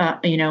have,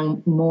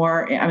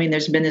 more. I mean,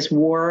 there's been this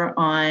war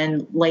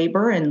on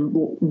labor and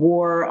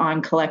war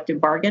on collective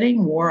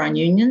bargaining, war on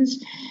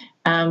unions,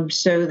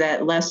 so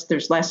that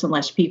there's less and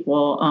less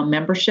people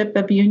membership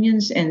of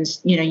unions. And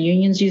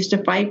unions used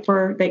to fight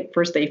they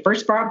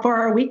first fought for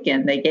our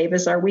weekend. They gave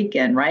us our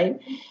weekend,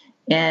 right?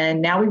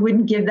 And now we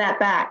wouldn't give that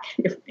back.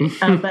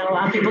 But a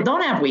lot of people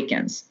don't have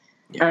weekends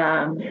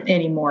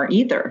anymore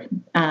either,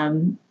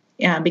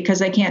 because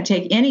they can't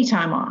take any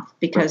time off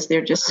because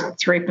they're just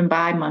scraping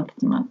by month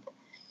to month.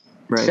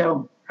 Right.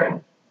 So,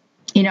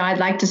 I'd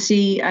like to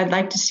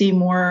see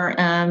more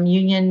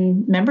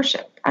union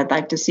membership. I'd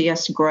like to see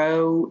us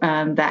grow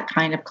that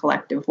kind of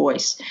collective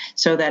voice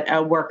so that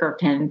a worker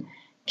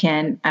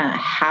can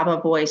have a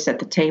voice at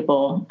the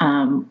table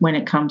when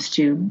it comes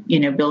to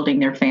building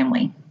their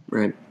family.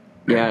 Right.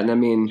 Yeah, and I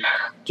mean,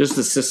 just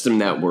the system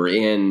that we're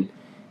in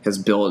has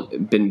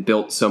been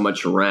built so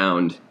much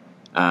around,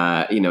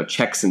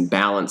 checks and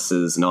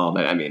balances and all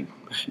that. I mean,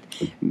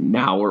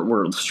 now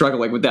we're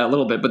struggling with that a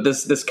little bit, but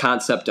this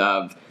concept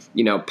of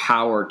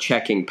power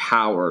checking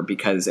power,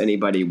 because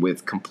anybody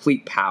with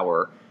complete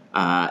power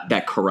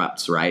that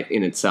corrupts, right,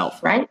 in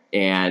itself, right,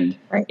 and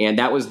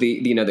that was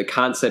the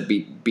concept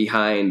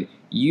behind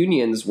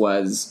unions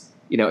was.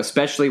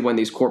 Especially when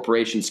these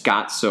corporations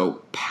got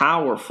so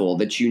powerful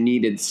that you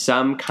needed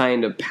some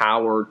kind of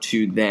power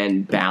to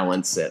then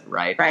balance it,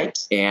 right? Right.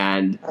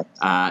 And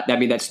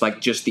that's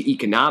like just the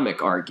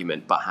economic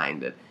argument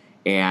behind it.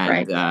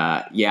 And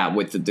now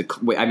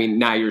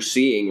you're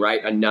seeing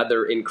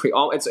another increase.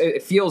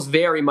 It feels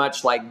very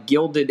much like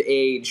Gilded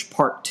Age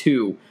Part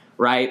 2,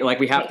 right? Like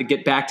we have to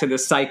get back to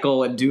this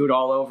cycle and do it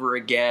all over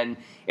again.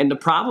 And the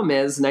problem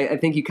is, and I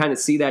think you kind of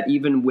see that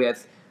even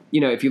with.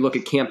 If you look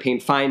at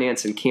campaign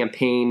finance and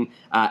campaign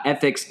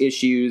ethics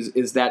issues,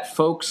 is that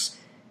folks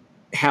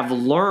have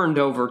learned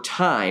over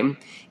time,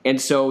 and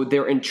so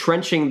they're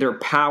entrenching their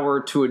power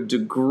to a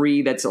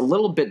degree that's a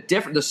little bit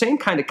different. The same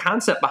kind of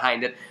concept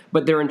behind it,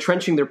 but they're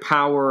entrenching their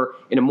power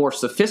in a more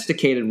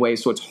sophisticated way,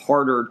 so it's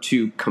harder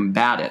to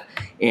combat it.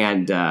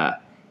 And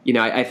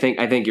I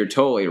think you're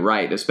totally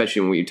right,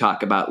 especially when you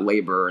talk about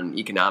labor and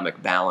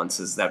economic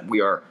balances, that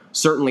we are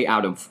certainly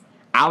out of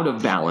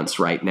balance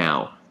right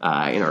now.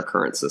 In our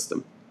current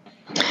system.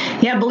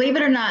 Yeah, believe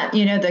it or not,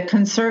 the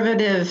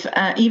conservative,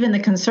 even the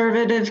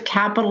conservative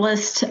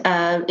capitalist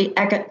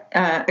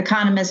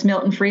economist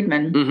Milton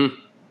Friedman,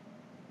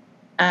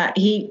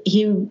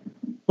 he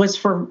was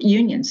for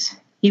unions.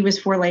 He was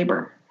for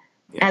labor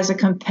as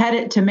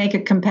to make a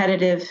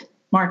competitive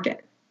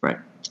market. Right.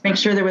 To make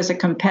sure there was a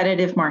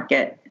competitive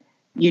market,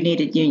 you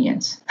needed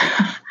unions.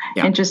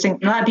 Interesting.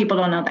 A lot of people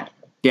don't know that.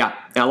 Yeah.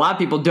 And a lot of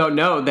people don't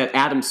know that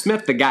Adam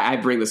Smith, the guy, I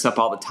bring this up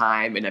all the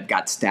time, and I've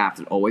got staff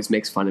that always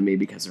makes fun of me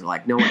because they're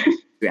like, no one knows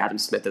who Adam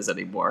Smith is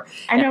anymore.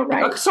 I know,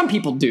 right? Some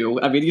people do.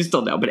 I mean, you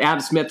still know. But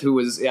Adam Smith, who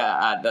was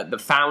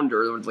the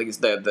founder, or at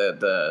least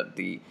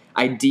the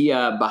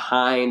idea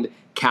behind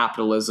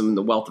capitalism and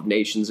the wealth of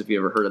nations, if you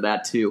ever heard of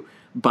that too.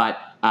 But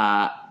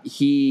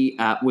he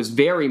was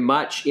very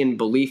much in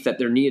belief that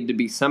there needed to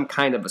be some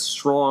kind of a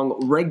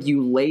strong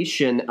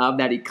regulation of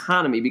that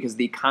economy because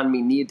the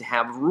economy needed to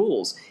have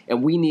rules.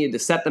 And we needed to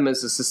set them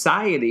as a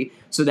society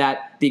so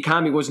that the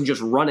economy wasn't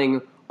just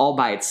running all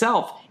by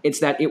itself. It's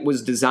that it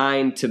was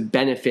designed to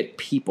benefit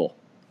people.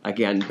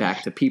 Again,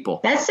 back to people.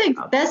 That's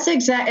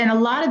exact. And a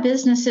lot of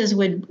businesses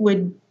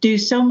would do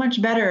so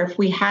much better if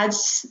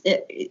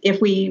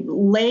we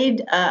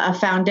laid a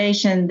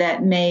foundation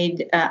that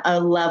made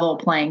a level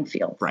playing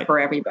field for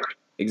everybody.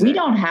 Exactly. We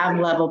don't have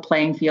level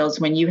playing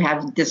fields when you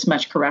have this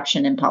much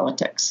corruption in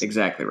politics.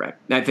 Exactly right.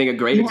 And I think a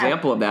great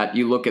example of that,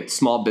 you look at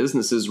small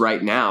businesses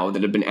right now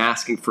that have been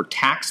asking for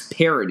tax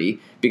parity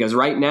because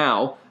right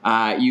now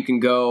you can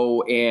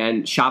go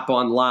and shop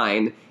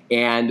online.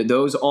 And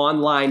those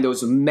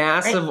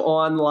massive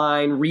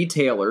online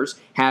retailers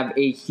have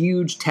a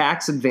huge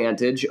tax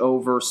advantage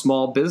over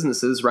small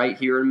businesses right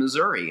here in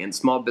Missouri. And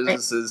small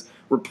businesses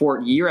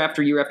report year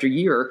after year after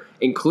year,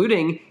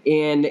 including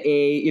in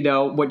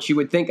what you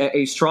would think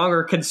a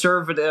stronger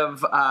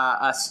conservative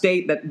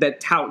state that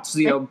touts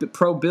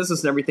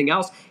pro-business and everything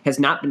else has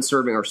not been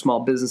serving our small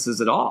businesses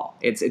at all.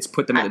 It's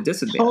put them at a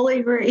disadvantage. Totally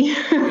agree.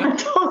 Yeah.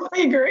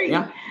 Totally agree.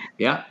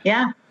 Yeah.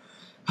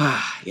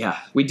 Yeah,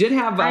 we did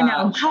have. I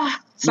know.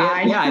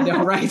 Sigh. Yeah, I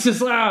know, right? Just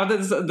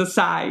the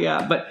sigh.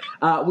 Yeah, but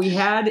we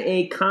had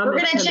a comment. We're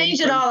going to change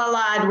it all a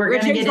lot. We're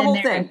going to get the whole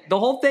in there. thing. The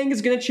whole thing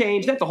is going to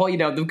change. Not the whole.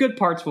 The good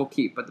parts we'll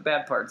keep, but the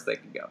bad parts they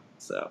can go.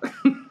 So,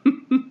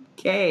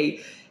 Kay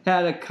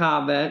had a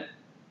comment.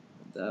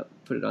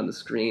 Put it on the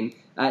screen.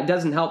 It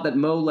doesn't help that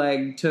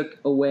Moleg took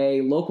away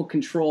local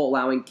control,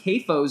 allowing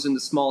CAFOs into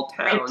small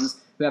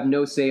towns who have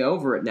no say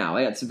over it now.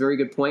 That's a very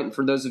good point. And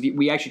for those of you,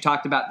 we actually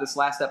talked about this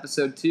last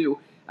episode too.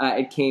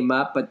 It came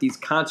up, but these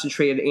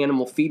concentrated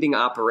animal feeding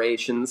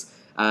operations,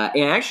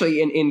 and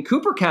actually in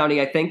Cooper County,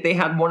 I think they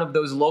had one of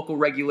those local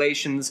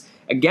regulations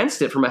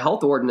against it from a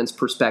health ordinance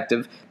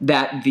perspective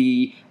that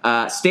the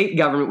state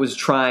government was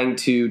trying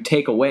to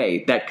take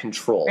away that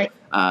control. Right.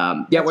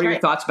 What are your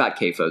thoughts about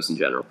CAFOs in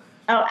general?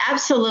 Oh,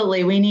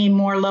 absolutely. We need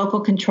more local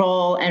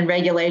control and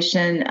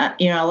regulation,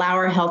 allow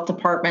our health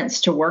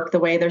departments to work the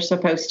way they're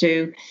supposed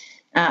to.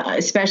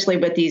 Especially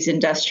with these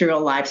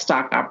industrial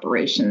livestock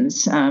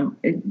operations.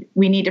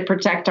 We need to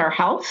protect our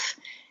health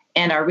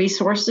and our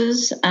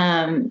resources.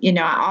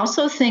 I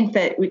also think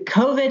that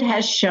COVID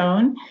has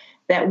shown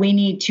that we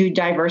need to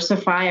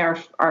diversify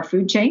our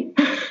food chain,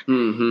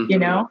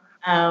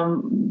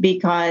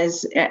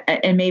 because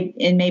and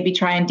maybe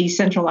try and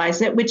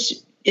decentralize it, which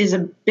is a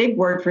big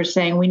word for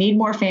saying we need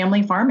more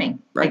family farming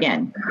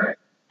again.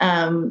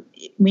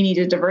 We need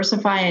to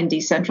diversify and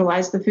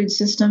decentralize the food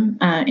system,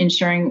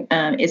 ensuring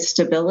its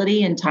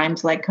stability in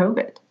times like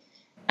COVID.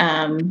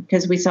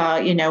 Because we saw,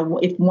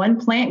 if one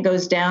plant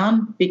goes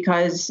down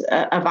because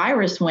a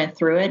virus went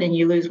through it and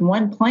you lose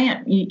one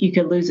plant, you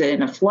could lose it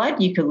in a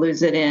flood. You could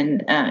lose it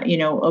in,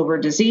 over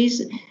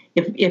disease.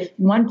 If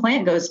one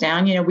plant goes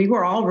down, we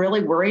were all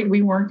really worried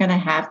we weren't going to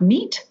have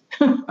meat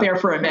there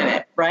for a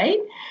minute, right?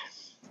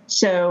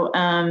 So,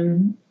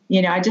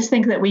 I just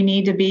think that we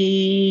need to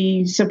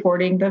be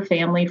supporting the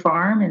family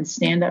farm and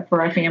stand up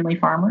for our family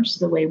farmers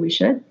the way we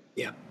should.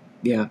 Yeah.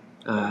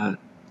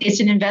 It's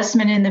an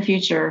investment in the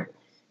future.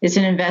 It's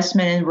an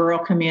investment in rural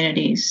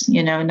communities.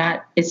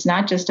 It's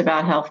not just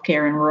about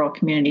healthcare in rural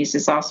communities.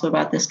 It's also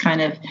about this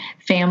kind of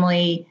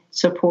family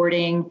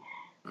supporting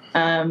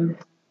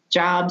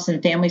jobs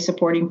and family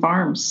supporting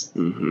farms.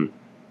 Mm-hmm.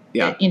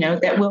 Yeah.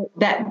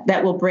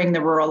 That will bring the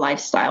rural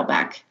lifestyle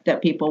back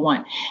that people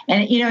want.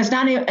 And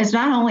it's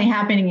not only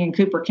happening in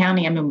Cooper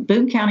County. I mean,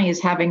 Boone County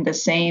is having the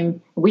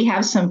same. We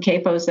have some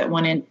CAFOs that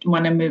want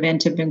to move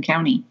into Boone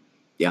County.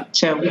 Yeah.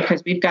 So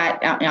because we've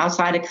got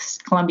outside of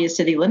Columbia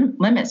city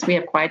limits, we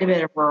have quite a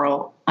bit of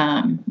rural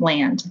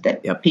land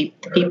that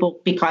people,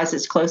 because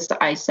it's close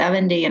to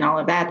I-70 and all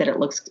of that it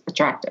looks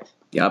attractive.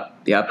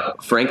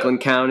 Yep. Franklin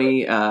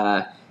County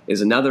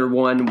is another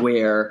one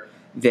where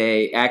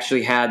they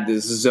actually had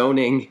this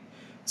zoning.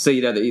 So,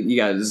 you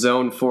got a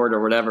zone for it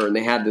or whatever, and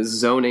they had this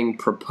zoning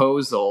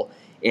proposal.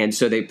 And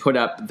so they put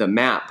up the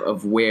map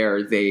of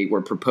where they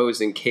were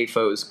proposing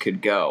CAFOs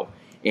could go.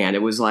 And it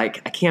was like,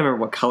 I can't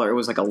remember what color. It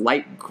was like a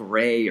light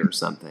gray or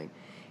something.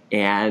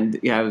 And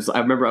I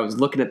remember I was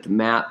looking at the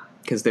map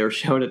because they were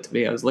showing it to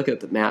me. I was looking at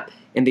the map,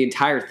 and the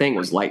entire thing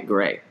was light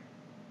gray.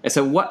 And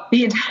so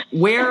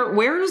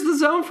where is the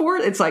zone for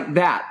it? It's like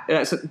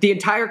that. So the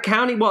entire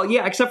county? Well,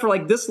 yeah, except for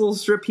like this little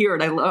strip here.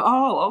 And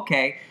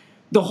okay.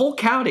 The whole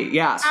county,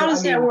 yeah. How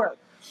does that work?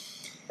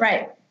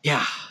 Right.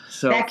 Yeah.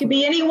 So that could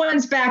be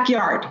anyone's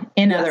backyard,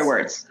 in other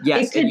words.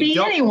 Yes. It could be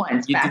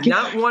anyone's backyard. You do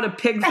not want a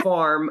pig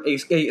farm,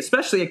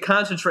 especially a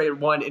concentrated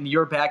one, in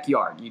your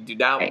backyard. You do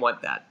not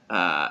want that.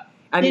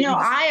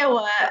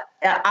 Iowa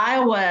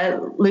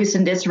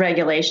loosened its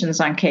regulations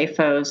on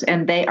CAFOs,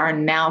 and they are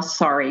now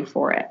sorry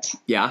for it.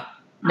 Yeah.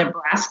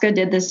 Nebraska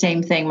did the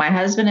same thing. My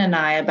husband and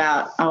I,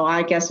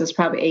 I guess it was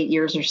probably 8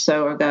 years or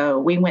so ago,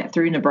 we went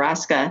through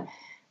Nebraska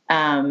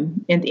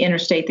in the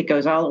interstate that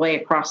goes all the way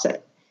across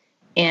it.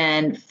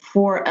 And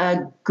for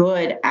a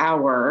good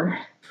hour,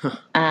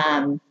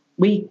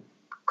 we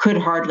could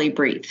hardly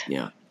breathe.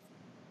 Yeah.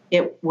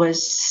 It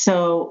was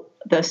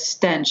the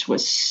stench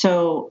was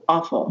so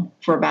awful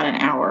for about an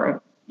hour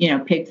of,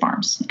 pig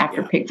farms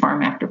after pig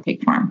farm after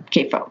pig farm,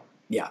 CAFO.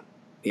 Yeah.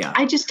 Yeah.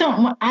 I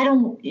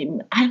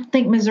don't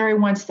think Missouri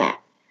wants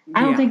that.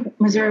 I don't think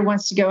Missouri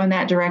wants to go in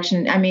that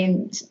direction. I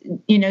mean,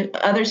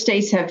 other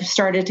states have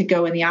started to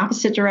go in the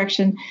opposite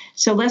direction.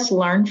 So let's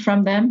learn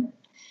from them.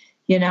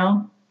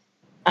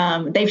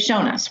 They've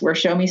shown us. We're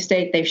show me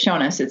state. They've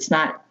shown us it's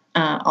not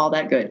all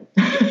that good.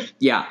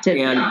 Yeah.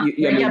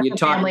 You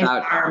talk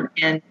about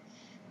and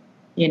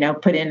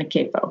put in a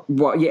CAFO.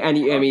 Well, yeah,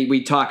 and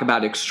we talk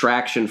about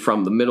extraction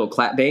from the middle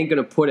class. They ain't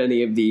going to put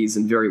any of these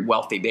in very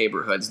wealthy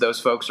neighborhoods. Those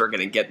folks are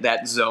going to get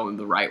that zone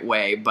the right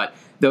way. But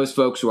those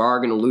folks who are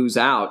going to lose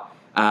out,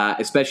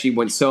 especially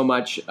when so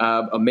much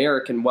of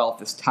American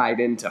wealth is tied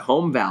into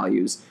home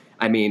values,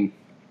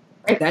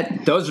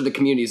 those are the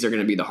communities that are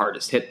going to be the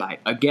hardest hit by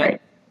again.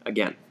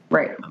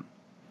 Right.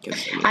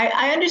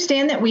 I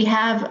understand that we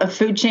have a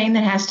food chain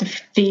that has to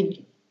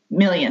feed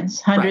millions,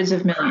 hundreds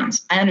of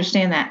millions. I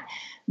understand that.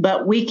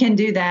 But we can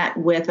do that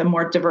with a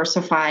more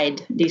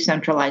diversified,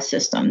 decentralized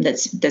system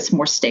that's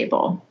more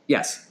stable.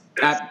 Yes,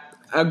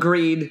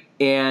 agreed.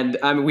 And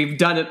we've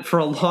done it for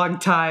a long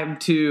time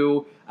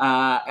too.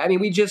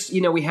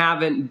 We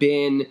haven't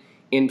been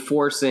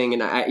enforcing,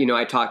 and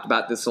I talked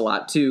about this a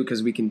lot too,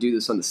 because we can do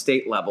this on the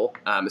state level,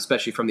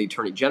 especially from the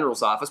Attorney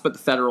General's office, but the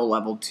federal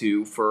level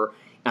too for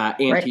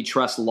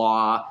antitrust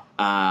law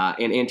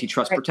and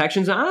antitrust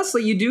protections. And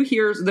honestly, you do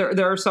hear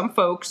there are some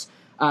folks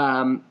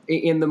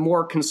in the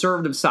more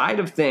conservative side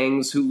of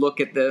things who look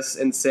at this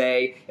and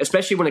say,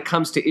 especially when it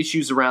comes to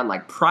issues around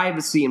like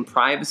privacy and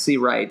privacy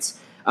rights,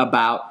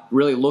 about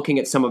really looking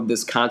at some of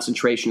this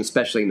concentration,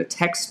 especially in the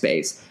tech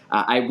space.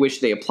 I wish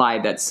they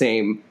applied that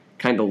same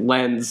kind of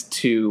lens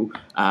to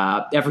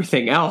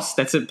everything else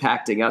that's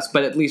impacting us.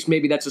 But at least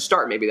maybe that's a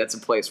start. Maybe that's a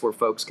place where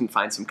folks can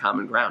find some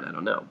common ground. I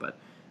don't know, but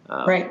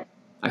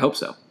I hope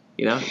so.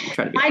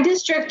 Try to be. My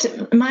district,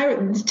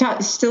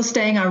 still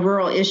staying on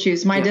rural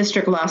issues, my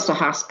district lost a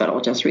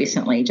hospital just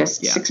recently,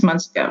 6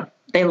 months ago.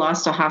 They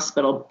lost a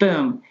hospital.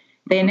 Boom.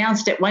 They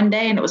announced it one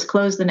day and it was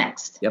closed the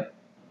next. Yep.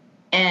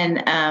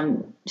 And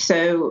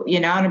so, I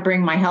want to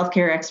bring my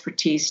healthcare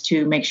expertise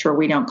to make sure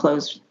we don't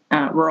close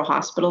rural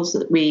hospitals,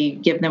 that we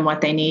give them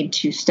what they need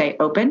to stay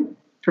open,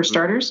 for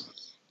starters.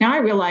 Now, I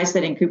realize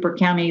that in Cooper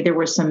County, there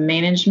were some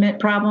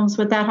management problems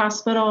with that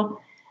hospital.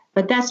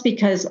 But that's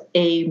because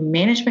a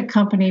management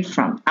company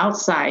from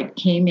outside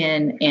came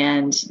in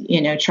and,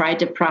 tried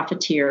to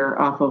profiteer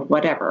off of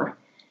whatever.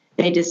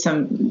 They did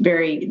some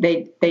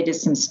they did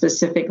some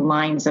specific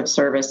lines of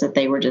service that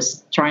they were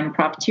just trying to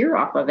profiteer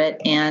off of it.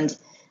 And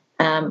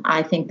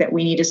I think that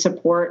we need to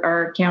support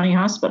our county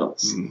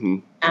hospitals.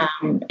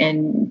 Mm-hmm.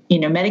 And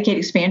Medicaid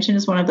expansion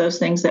is one of those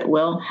things that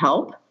will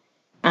help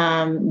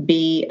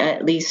be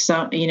at least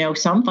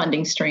some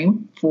funding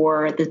stream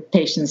for the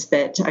patients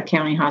that a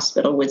county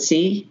hospital would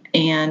see.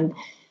 And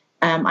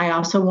I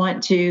also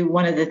want to,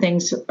 one of the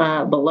things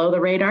below the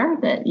radar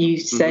that you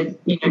said,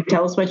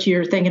 tell us what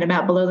you're thinking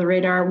about below the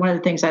radar. One of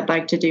the things I'd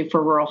like to do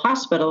for rural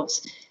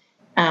hospitals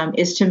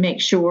is to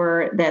make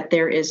sure that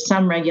there is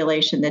some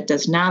regulation that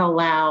does not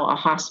allow a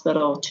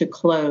hospital to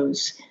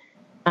close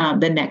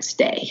the next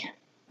day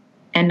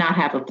and not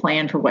have a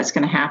plan for what's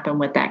going to happen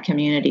with that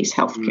community's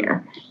health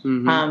care.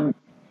 Mm-hmm.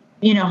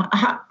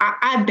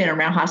 I've been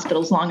around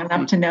hospitals long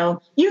enough to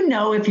know,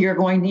 if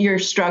you're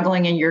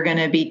struggling and you're going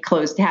to be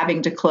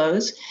having to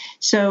close.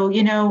 So,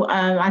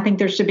 I think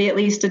there should be at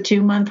least a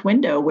 2-month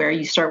window where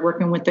you start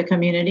working with the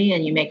community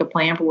and you make a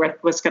plan for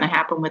what's going to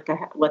happen with the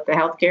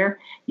healthcare.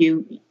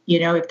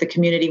 If the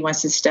community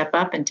wants to step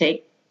up and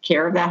take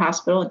care of that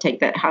hospital and take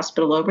that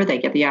hospital over, they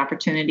get the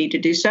opportunity to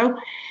do so.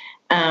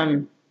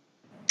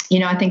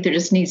 I think there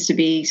just needs to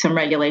be some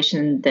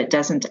regulation that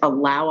doesn't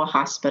allow a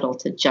hospital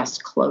to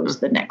just close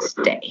the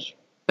next day.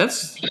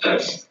 That's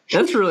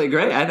really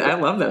great. I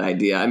love that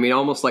idea.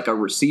 Almost like a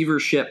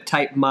receivership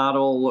type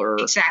model or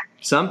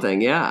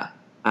something. Yeah.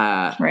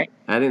 Right.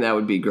 I think that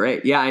would be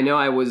great. Yeah, I know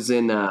I was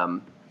in,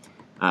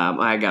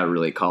 I got to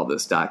really call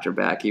this doctor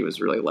back. He was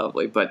really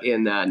lovely. But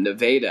in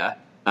Nevada,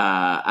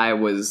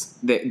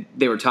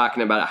 they were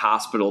talking about a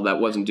hospital that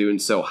wasn't doing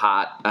so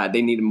hot.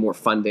 They needed more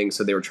funding,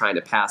 so they were trying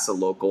to pass a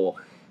local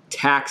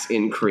tax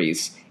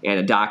increase, and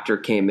a doctor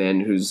came in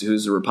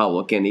who's a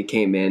Republican. He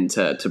came in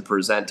to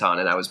present on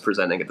it. I was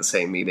presenting at the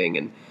same meeting,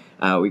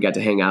 and we got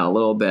to hang out a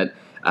little bit.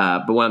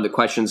 But one of the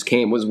questions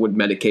was, would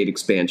Medicaid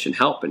expansion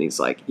help? And he's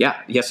like,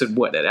 yes, it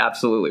would. It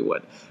absolutely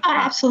would. I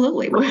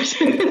absolutely would.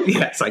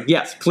 Yeah, it's like,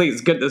 yes,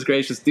 please, goodness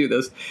gracious, do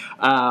this.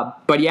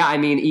 But yeah, I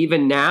mean,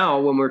 even now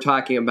when we're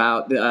talking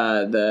about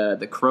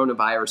the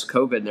coronavirus,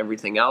 COVID, and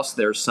everything else,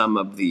 there's some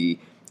of the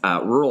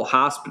rural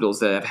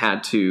hospitals that have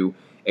had to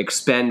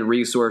expend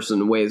resources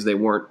in ways they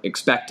weren't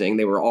expecting.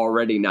 They were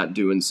already not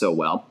doing so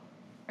well.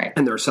 Right.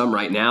 And there are some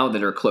right now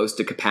that are close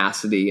to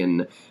capacity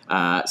in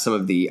some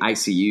of the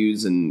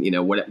ICUs,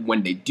 and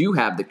when they do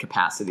have the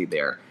capacity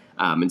there.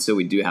 And so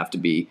we do have to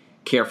be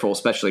careful,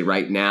 especially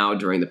right now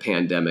during the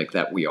pandemic,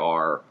 that we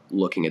are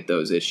looking at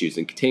those issues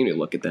and continue to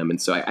look at them. And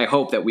so I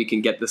hope that we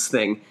can get this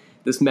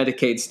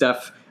Medicaid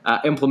stuff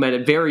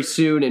implemented very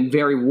soon and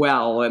very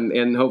well,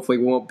 and hopefully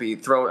won't be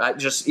thrown.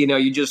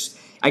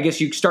 I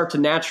guess you start to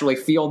naturally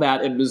feel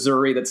that in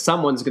Missouri, that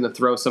someone's going to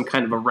throw some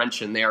kind of a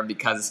wrench in there,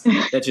 because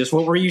that's just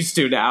what we're used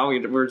to now.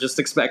 We're just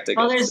expecting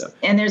it.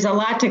 There's a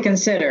lot to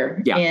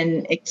consider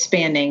in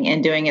expanding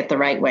and doing it the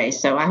right way.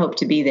 So I hope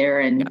to be there.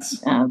 And,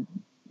 yes.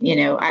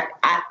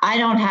 I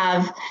don't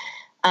have,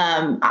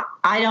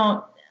 I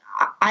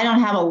don't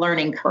have a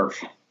learning curve.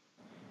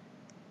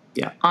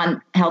 Yeah.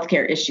 On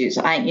healthcare issues.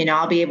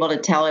 I'll be able to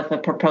tell if a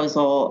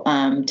proposal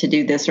to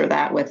do this or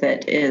that with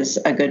it is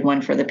a good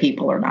one for the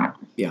people or not.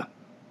 Yeah.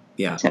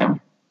 Yeah. So.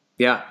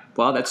 Yeah.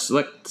 Well,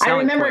 I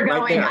remember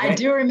going. Right there, right? I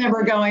do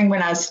remember going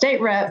when I was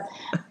state rep.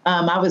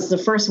 I was the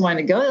first one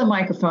to go to the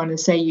microphone and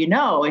say,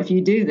 if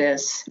you do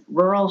this,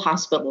 rural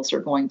hospitals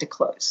are going to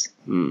close.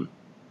 Mm.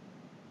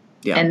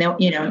 Yeah. And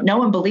no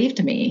one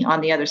believed me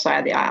on the other side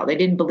of the aisle. They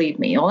didn't believe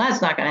me. Well,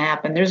 that's not going to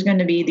happen. There's going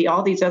to be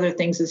all these other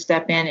things that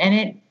step in, and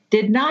it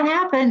did not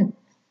happen.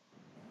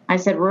 I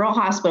said rural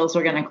hospitals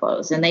are going to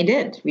close, and they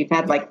did. We've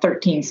had like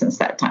 13 since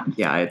that time.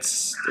 Yeah,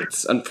 it's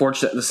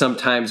unfortunate that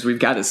sometimes we've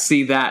got to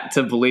see that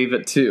to believe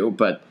it too.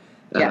 But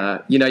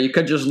you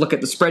could just look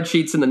at the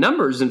spreadsheets and the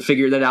numbers and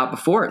figure that out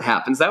before it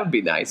happens. That would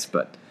be nice.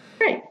 But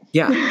right.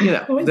 Yeah,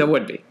 that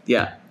would be.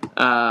 Yeah.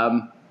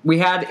 We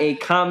had a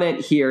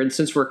comment here, and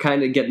since we're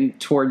kind of getting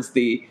towards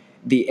the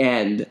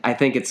end, I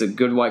think it's a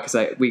good one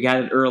because we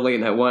got it early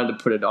and I wanted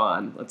to put it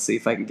on. Let's see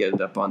if I can get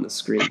it up on the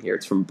screen here.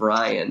 It's from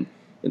Brian.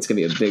 It's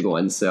going to be a big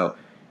one. So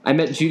I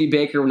met Judy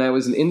Baker when I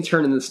was an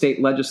intern in the state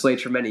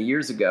legislature many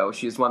years ago.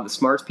 She is one of the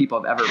smartest people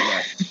I've ever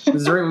met.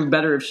 Missouri would be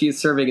better if she is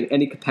serving in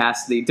any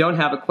capacity. Don't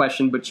have a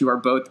question, but you are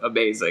both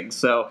amazing.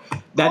 So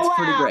that's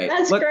pretty great.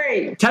 That's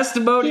great.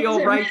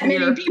 Testimonial right here.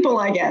 Many people,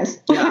 I guess.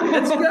 Yeah,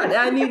 that's good.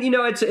 I mean,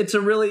 it's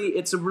a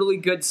really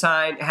good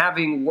sign.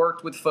 Having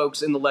worked with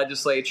folks in the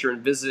legislature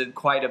and visited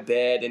quite a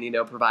bit,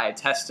 and provide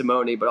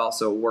testimony, but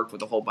also worked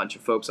with a whole bunch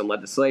of folks on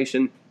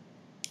legislation.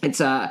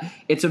 It's a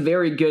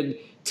very good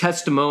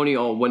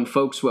testimonial when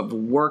folks who have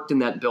worked in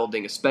that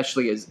building,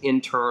 especially as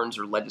interns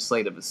or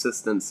legislative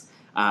assistants,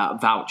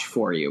 vouch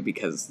for you,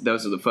 because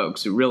those are the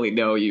folks who really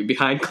know you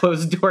behind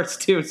closed doors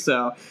too.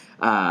 So,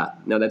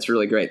 no, that's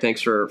really great.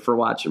 Thanks for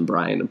watching,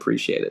 Brian.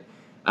 Appreciate it.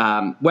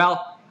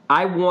 Well,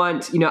 I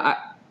want,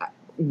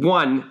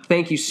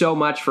 thank you so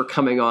much for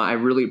coming on. I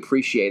really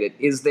appreciate it.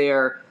 Is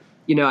there,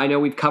 I know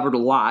we've covered a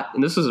lot,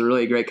 and this was a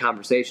really great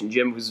conversation.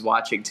 Jim, who's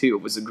watching too,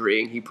 was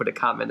agreeing. He put a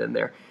comment in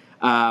there.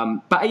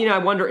 But I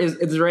wonder, is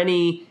there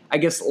any,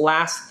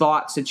 last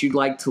thoughts that you'd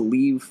like to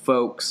leave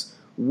folks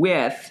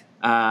with,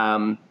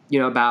 about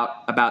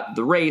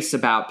the race,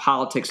 about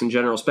politics in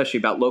general, especially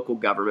about local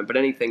government, but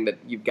anything that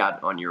you've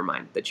got on your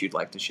mind that you'd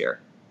like to share?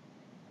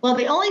 Well,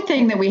 the only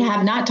thing that we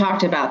have not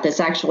talked about that's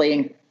actually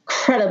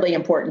incredibly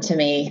important to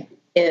me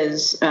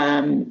is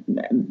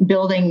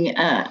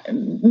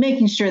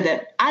making sure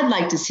that I'd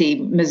like to see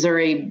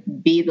Missouri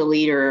be the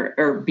leader,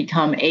 or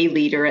become a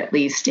leader at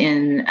least,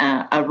 in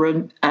a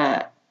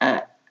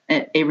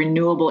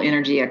renewable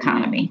energy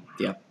economy.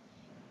 Yeah.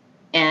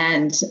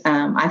 And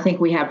I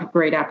think we have a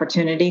great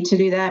opportunity to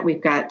do that.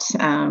 We've got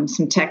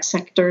some tech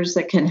sectors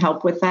that can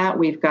help with that.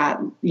 We've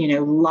got,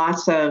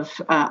 lots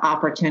of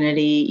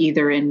opportunity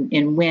either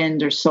in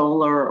wind or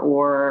solar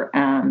or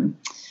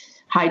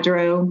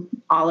hydro,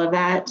 all of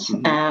that.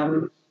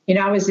 Mm-hmm.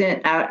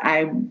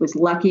 I was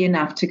lucky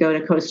enough to go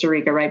to Costa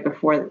Rica right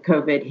before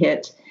COVID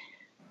hit,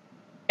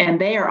 and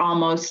they are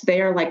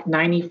like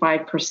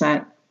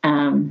 95%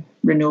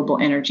 renewable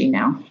energy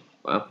now.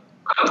 Wow.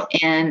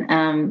 And,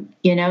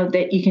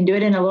 that you can do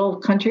it in a little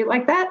country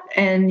like that,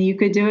 and you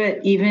could do it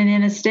even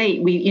in a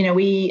state. We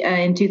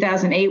in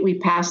 2008, we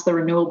passed the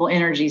renewable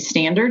energy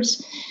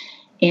standards,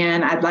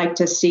 and I'd like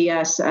to see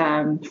us,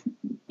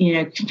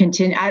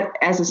 continue.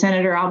 As a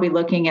senator, I'll be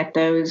looking at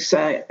those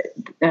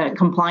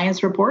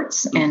compliance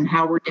reports and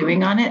how we're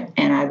doing on it.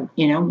 And I,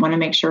 want to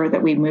make sure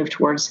that we move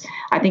towards,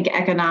 I think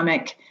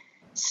economic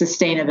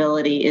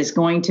sustainability is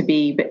going to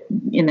be,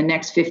 in the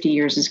next 50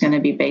 years, is going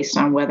to be based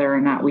on whether or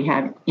not we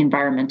have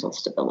environmental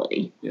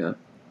stability. Yeah.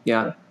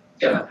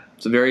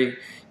 It's a very,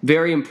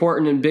 very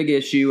important and big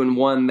issue, and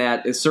one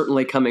that is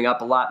certainly coming up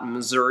a lot in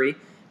Missouri.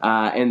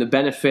 and the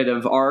benefit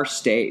of our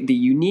state, the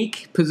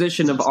unique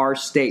position of our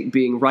state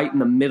being right in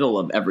the middle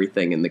of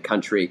everything in the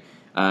country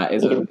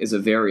is a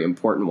very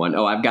important one.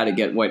 Oh, I've got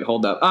to wait,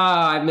 hold up. Oh,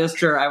 I missed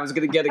her. I was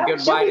going to get a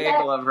good wide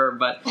angle of her,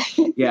 but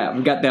yeah,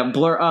 we got that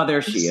blur. Oh,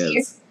 there she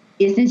is.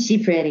 Isn't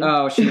she pretty?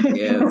 Oh, she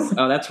is.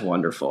 Oh, that's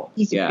wonderful.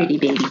 She's a pretty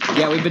baby.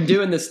 Yeah, we've been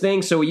doing this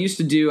thing. So we used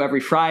to do every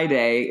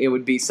Friday, it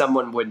would be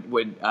someone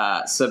would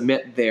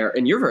submit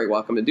and you're very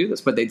welcome to do this,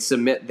 but they'd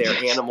submit their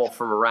animal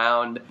from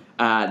around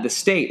the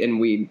state, and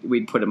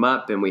we'd put them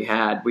up, and we've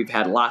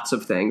had lots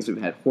of things.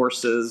 We've had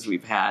horses,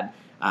 we've had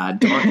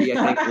donkey,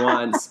 I think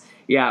once.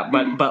 Yeah,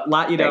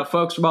 but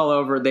folks from all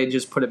over, they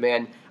just put them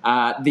in.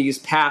 These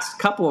past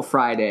couple of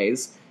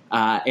Fridays,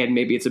 and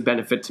maybe it's a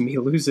benefit to me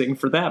losing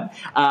for them.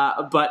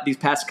 But these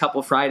past couple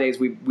of Fridays,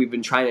 we've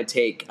been trying to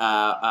take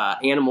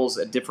animals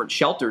at different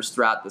shelters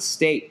throughout the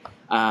state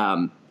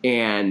and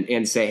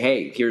say,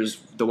 hey, here's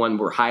the one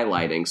we're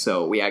highlighting.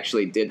 So we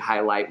actually did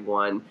highlight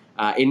one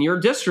in your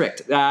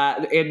district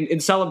in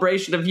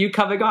celebration of you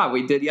coming on.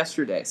 We did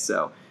yesterday.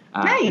 So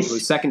nice. It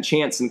was Second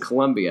Chance in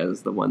Columbia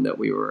is the one that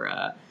we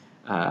were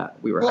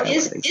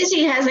highlighting.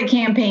 Izzy has a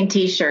campaign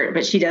T-shirt,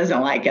 but she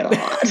doesn't like it a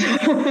lot.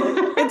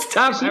 It's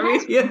tough.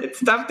 It's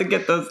tough to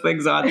get those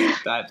things on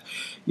sometimes.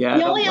 Yeah.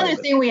 The only other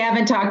thing we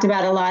haven't talked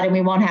about a lot, and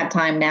we won't have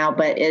time now,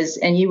 but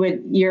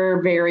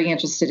you're very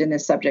interested in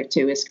this subject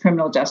too, is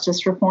criminal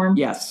justice reform.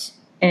 Yes.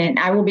 And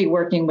I will be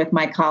working with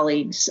my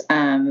colleagues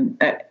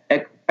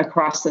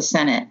across the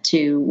Senate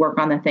to work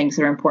on the things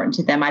that are important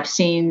to them. I've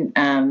seen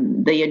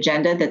the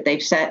agenda that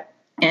they've set.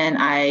 And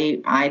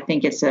I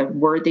think it's a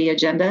worthy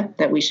agenda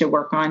that we should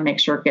work on, make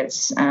sure it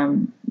gets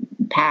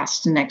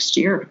passed next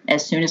year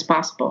as soon as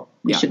possible.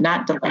 We should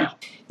not delay.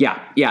 Yeah.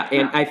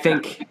 And I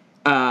think,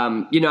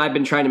 I've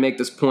been trying to make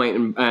this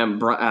point, and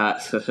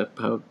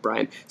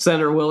Brian,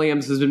 Senator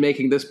Williams has been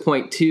making this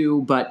point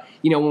too. But,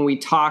 when we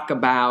talk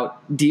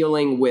about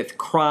dealing with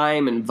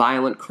crime and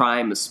violent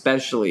crime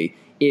especially,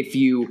 if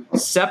you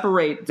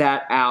separate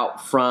that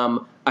out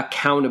from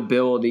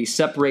accountability,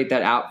 separate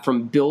that out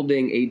from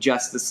building a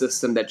justice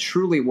system that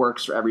truly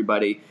works for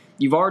everybody,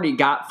 you've already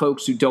got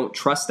folks who don't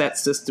trust that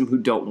system, who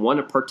don't want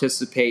to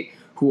participate,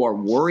 who are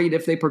worried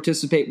if they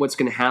participate, what's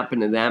going to happen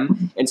to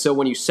them. And so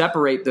when you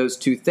separate those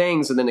two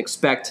things and then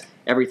expect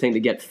everything to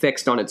get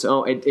fixed on its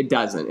own, it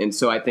doesn't. And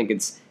so I think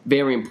it's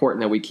very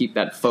important that we keep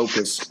that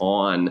focus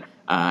on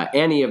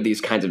any of these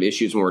kinds of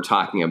issues when we're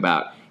talking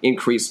about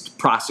increased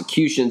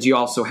prosecutions. You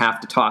also have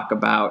to talk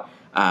about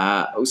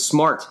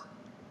smart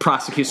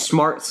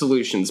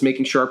solutions,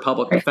 making sure our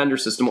public defender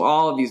system,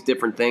 all of these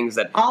different things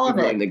that we've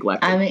really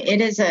neglected. I mean,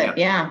 it is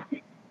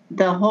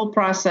the whole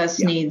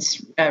process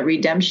needs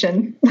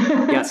redemption.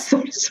 Yes.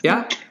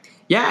 Yeah.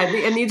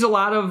 It needs a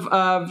lot of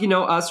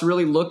us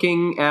really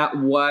looking at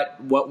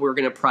what we're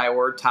going to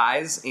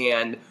prioritize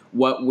and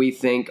what we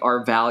think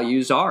our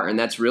values are. And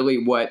that's really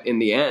what, in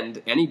the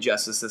end, any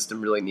justice system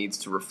really needs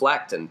to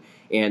reflect. And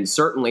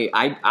certainly,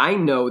 I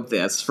know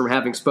this from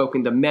having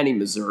spoken to many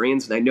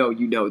Missourians, and I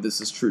know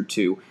this is true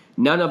too.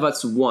 None of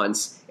us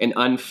wants an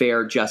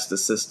unfair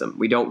justice system.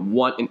 We don't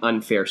want an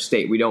unfair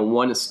state. We don't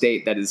want a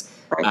state that is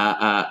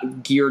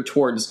geared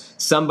towards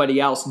somebody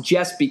else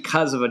just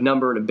because of a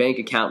number in a bank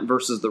account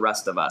versus the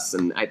rest of us.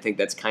 And I think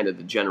that's kind of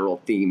the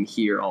general theme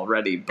here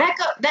already. That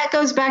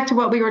goes back to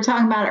what we were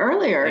talking about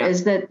earlier,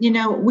 is that,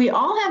 we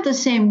all have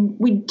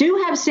we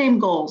do have same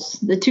goals.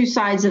 The two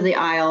sides of the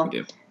aisle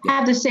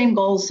have the same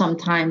goals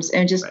sometimes,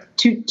 and just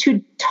two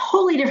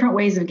totally different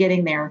ways of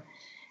getting there.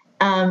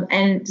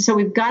 And so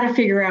we've got to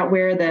figure out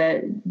where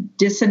the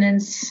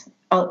dissonance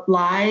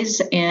lies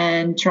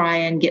and try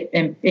and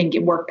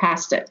work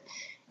past it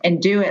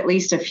and do at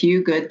least a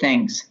few good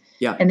things.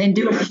 Yeah. And then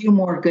do a few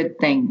more good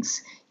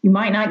things. You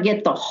might not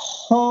get the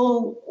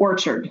whole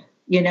orchard,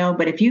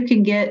 but if you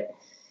can get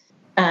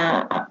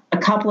a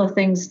couple of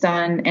things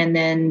done and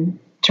then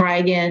try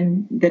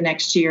again the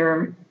next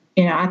year,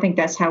 I think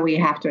that's how we're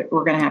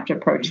going to have to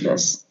approach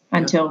this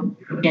until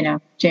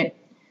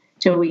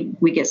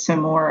we get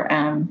some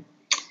more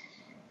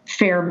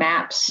fair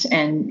maps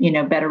and,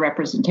 better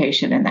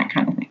representation and that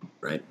kind of thing.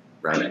 Right.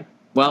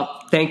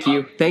 Well, thank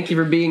you. Thank you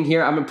for being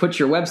here. I'm going to put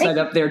your website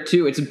up there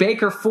too. It's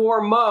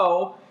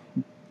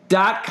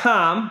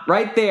baker4mo.com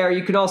right there.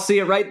 You can all see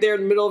it right there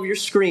in the middle of your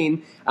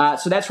screen.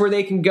 So that's where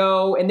they can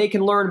go and they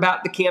can learn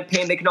about the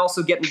campaign. They can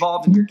also get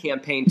involved in your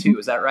campaign too.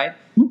 Is that right?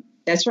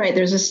 That's right.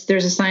 There's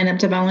a sign up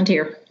to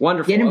volunteer.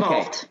 Wonderful. Get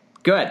involved. Okay.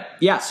 Good.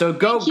 Yeah. So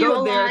go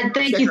there.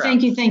 Thank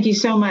you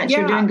so much. Yeah.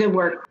 You're doing good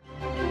work.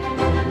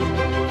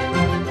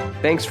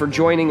 Thanks for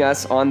joining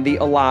us on the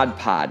Alad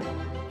Pod.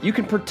 You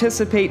can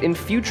participate in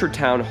future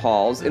town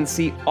halls and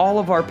see all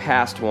of our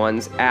past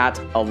ones at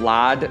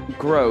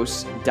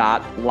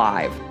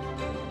aladgross.live.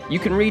 You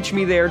can reach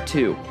me there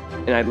too,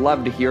 and I'd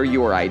love to hear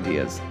your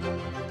ideas.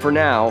 For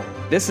now,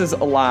 this is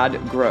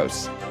Alad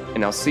Gross,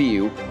 and I'll see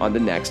you on the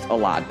next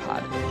Alad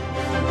Pod.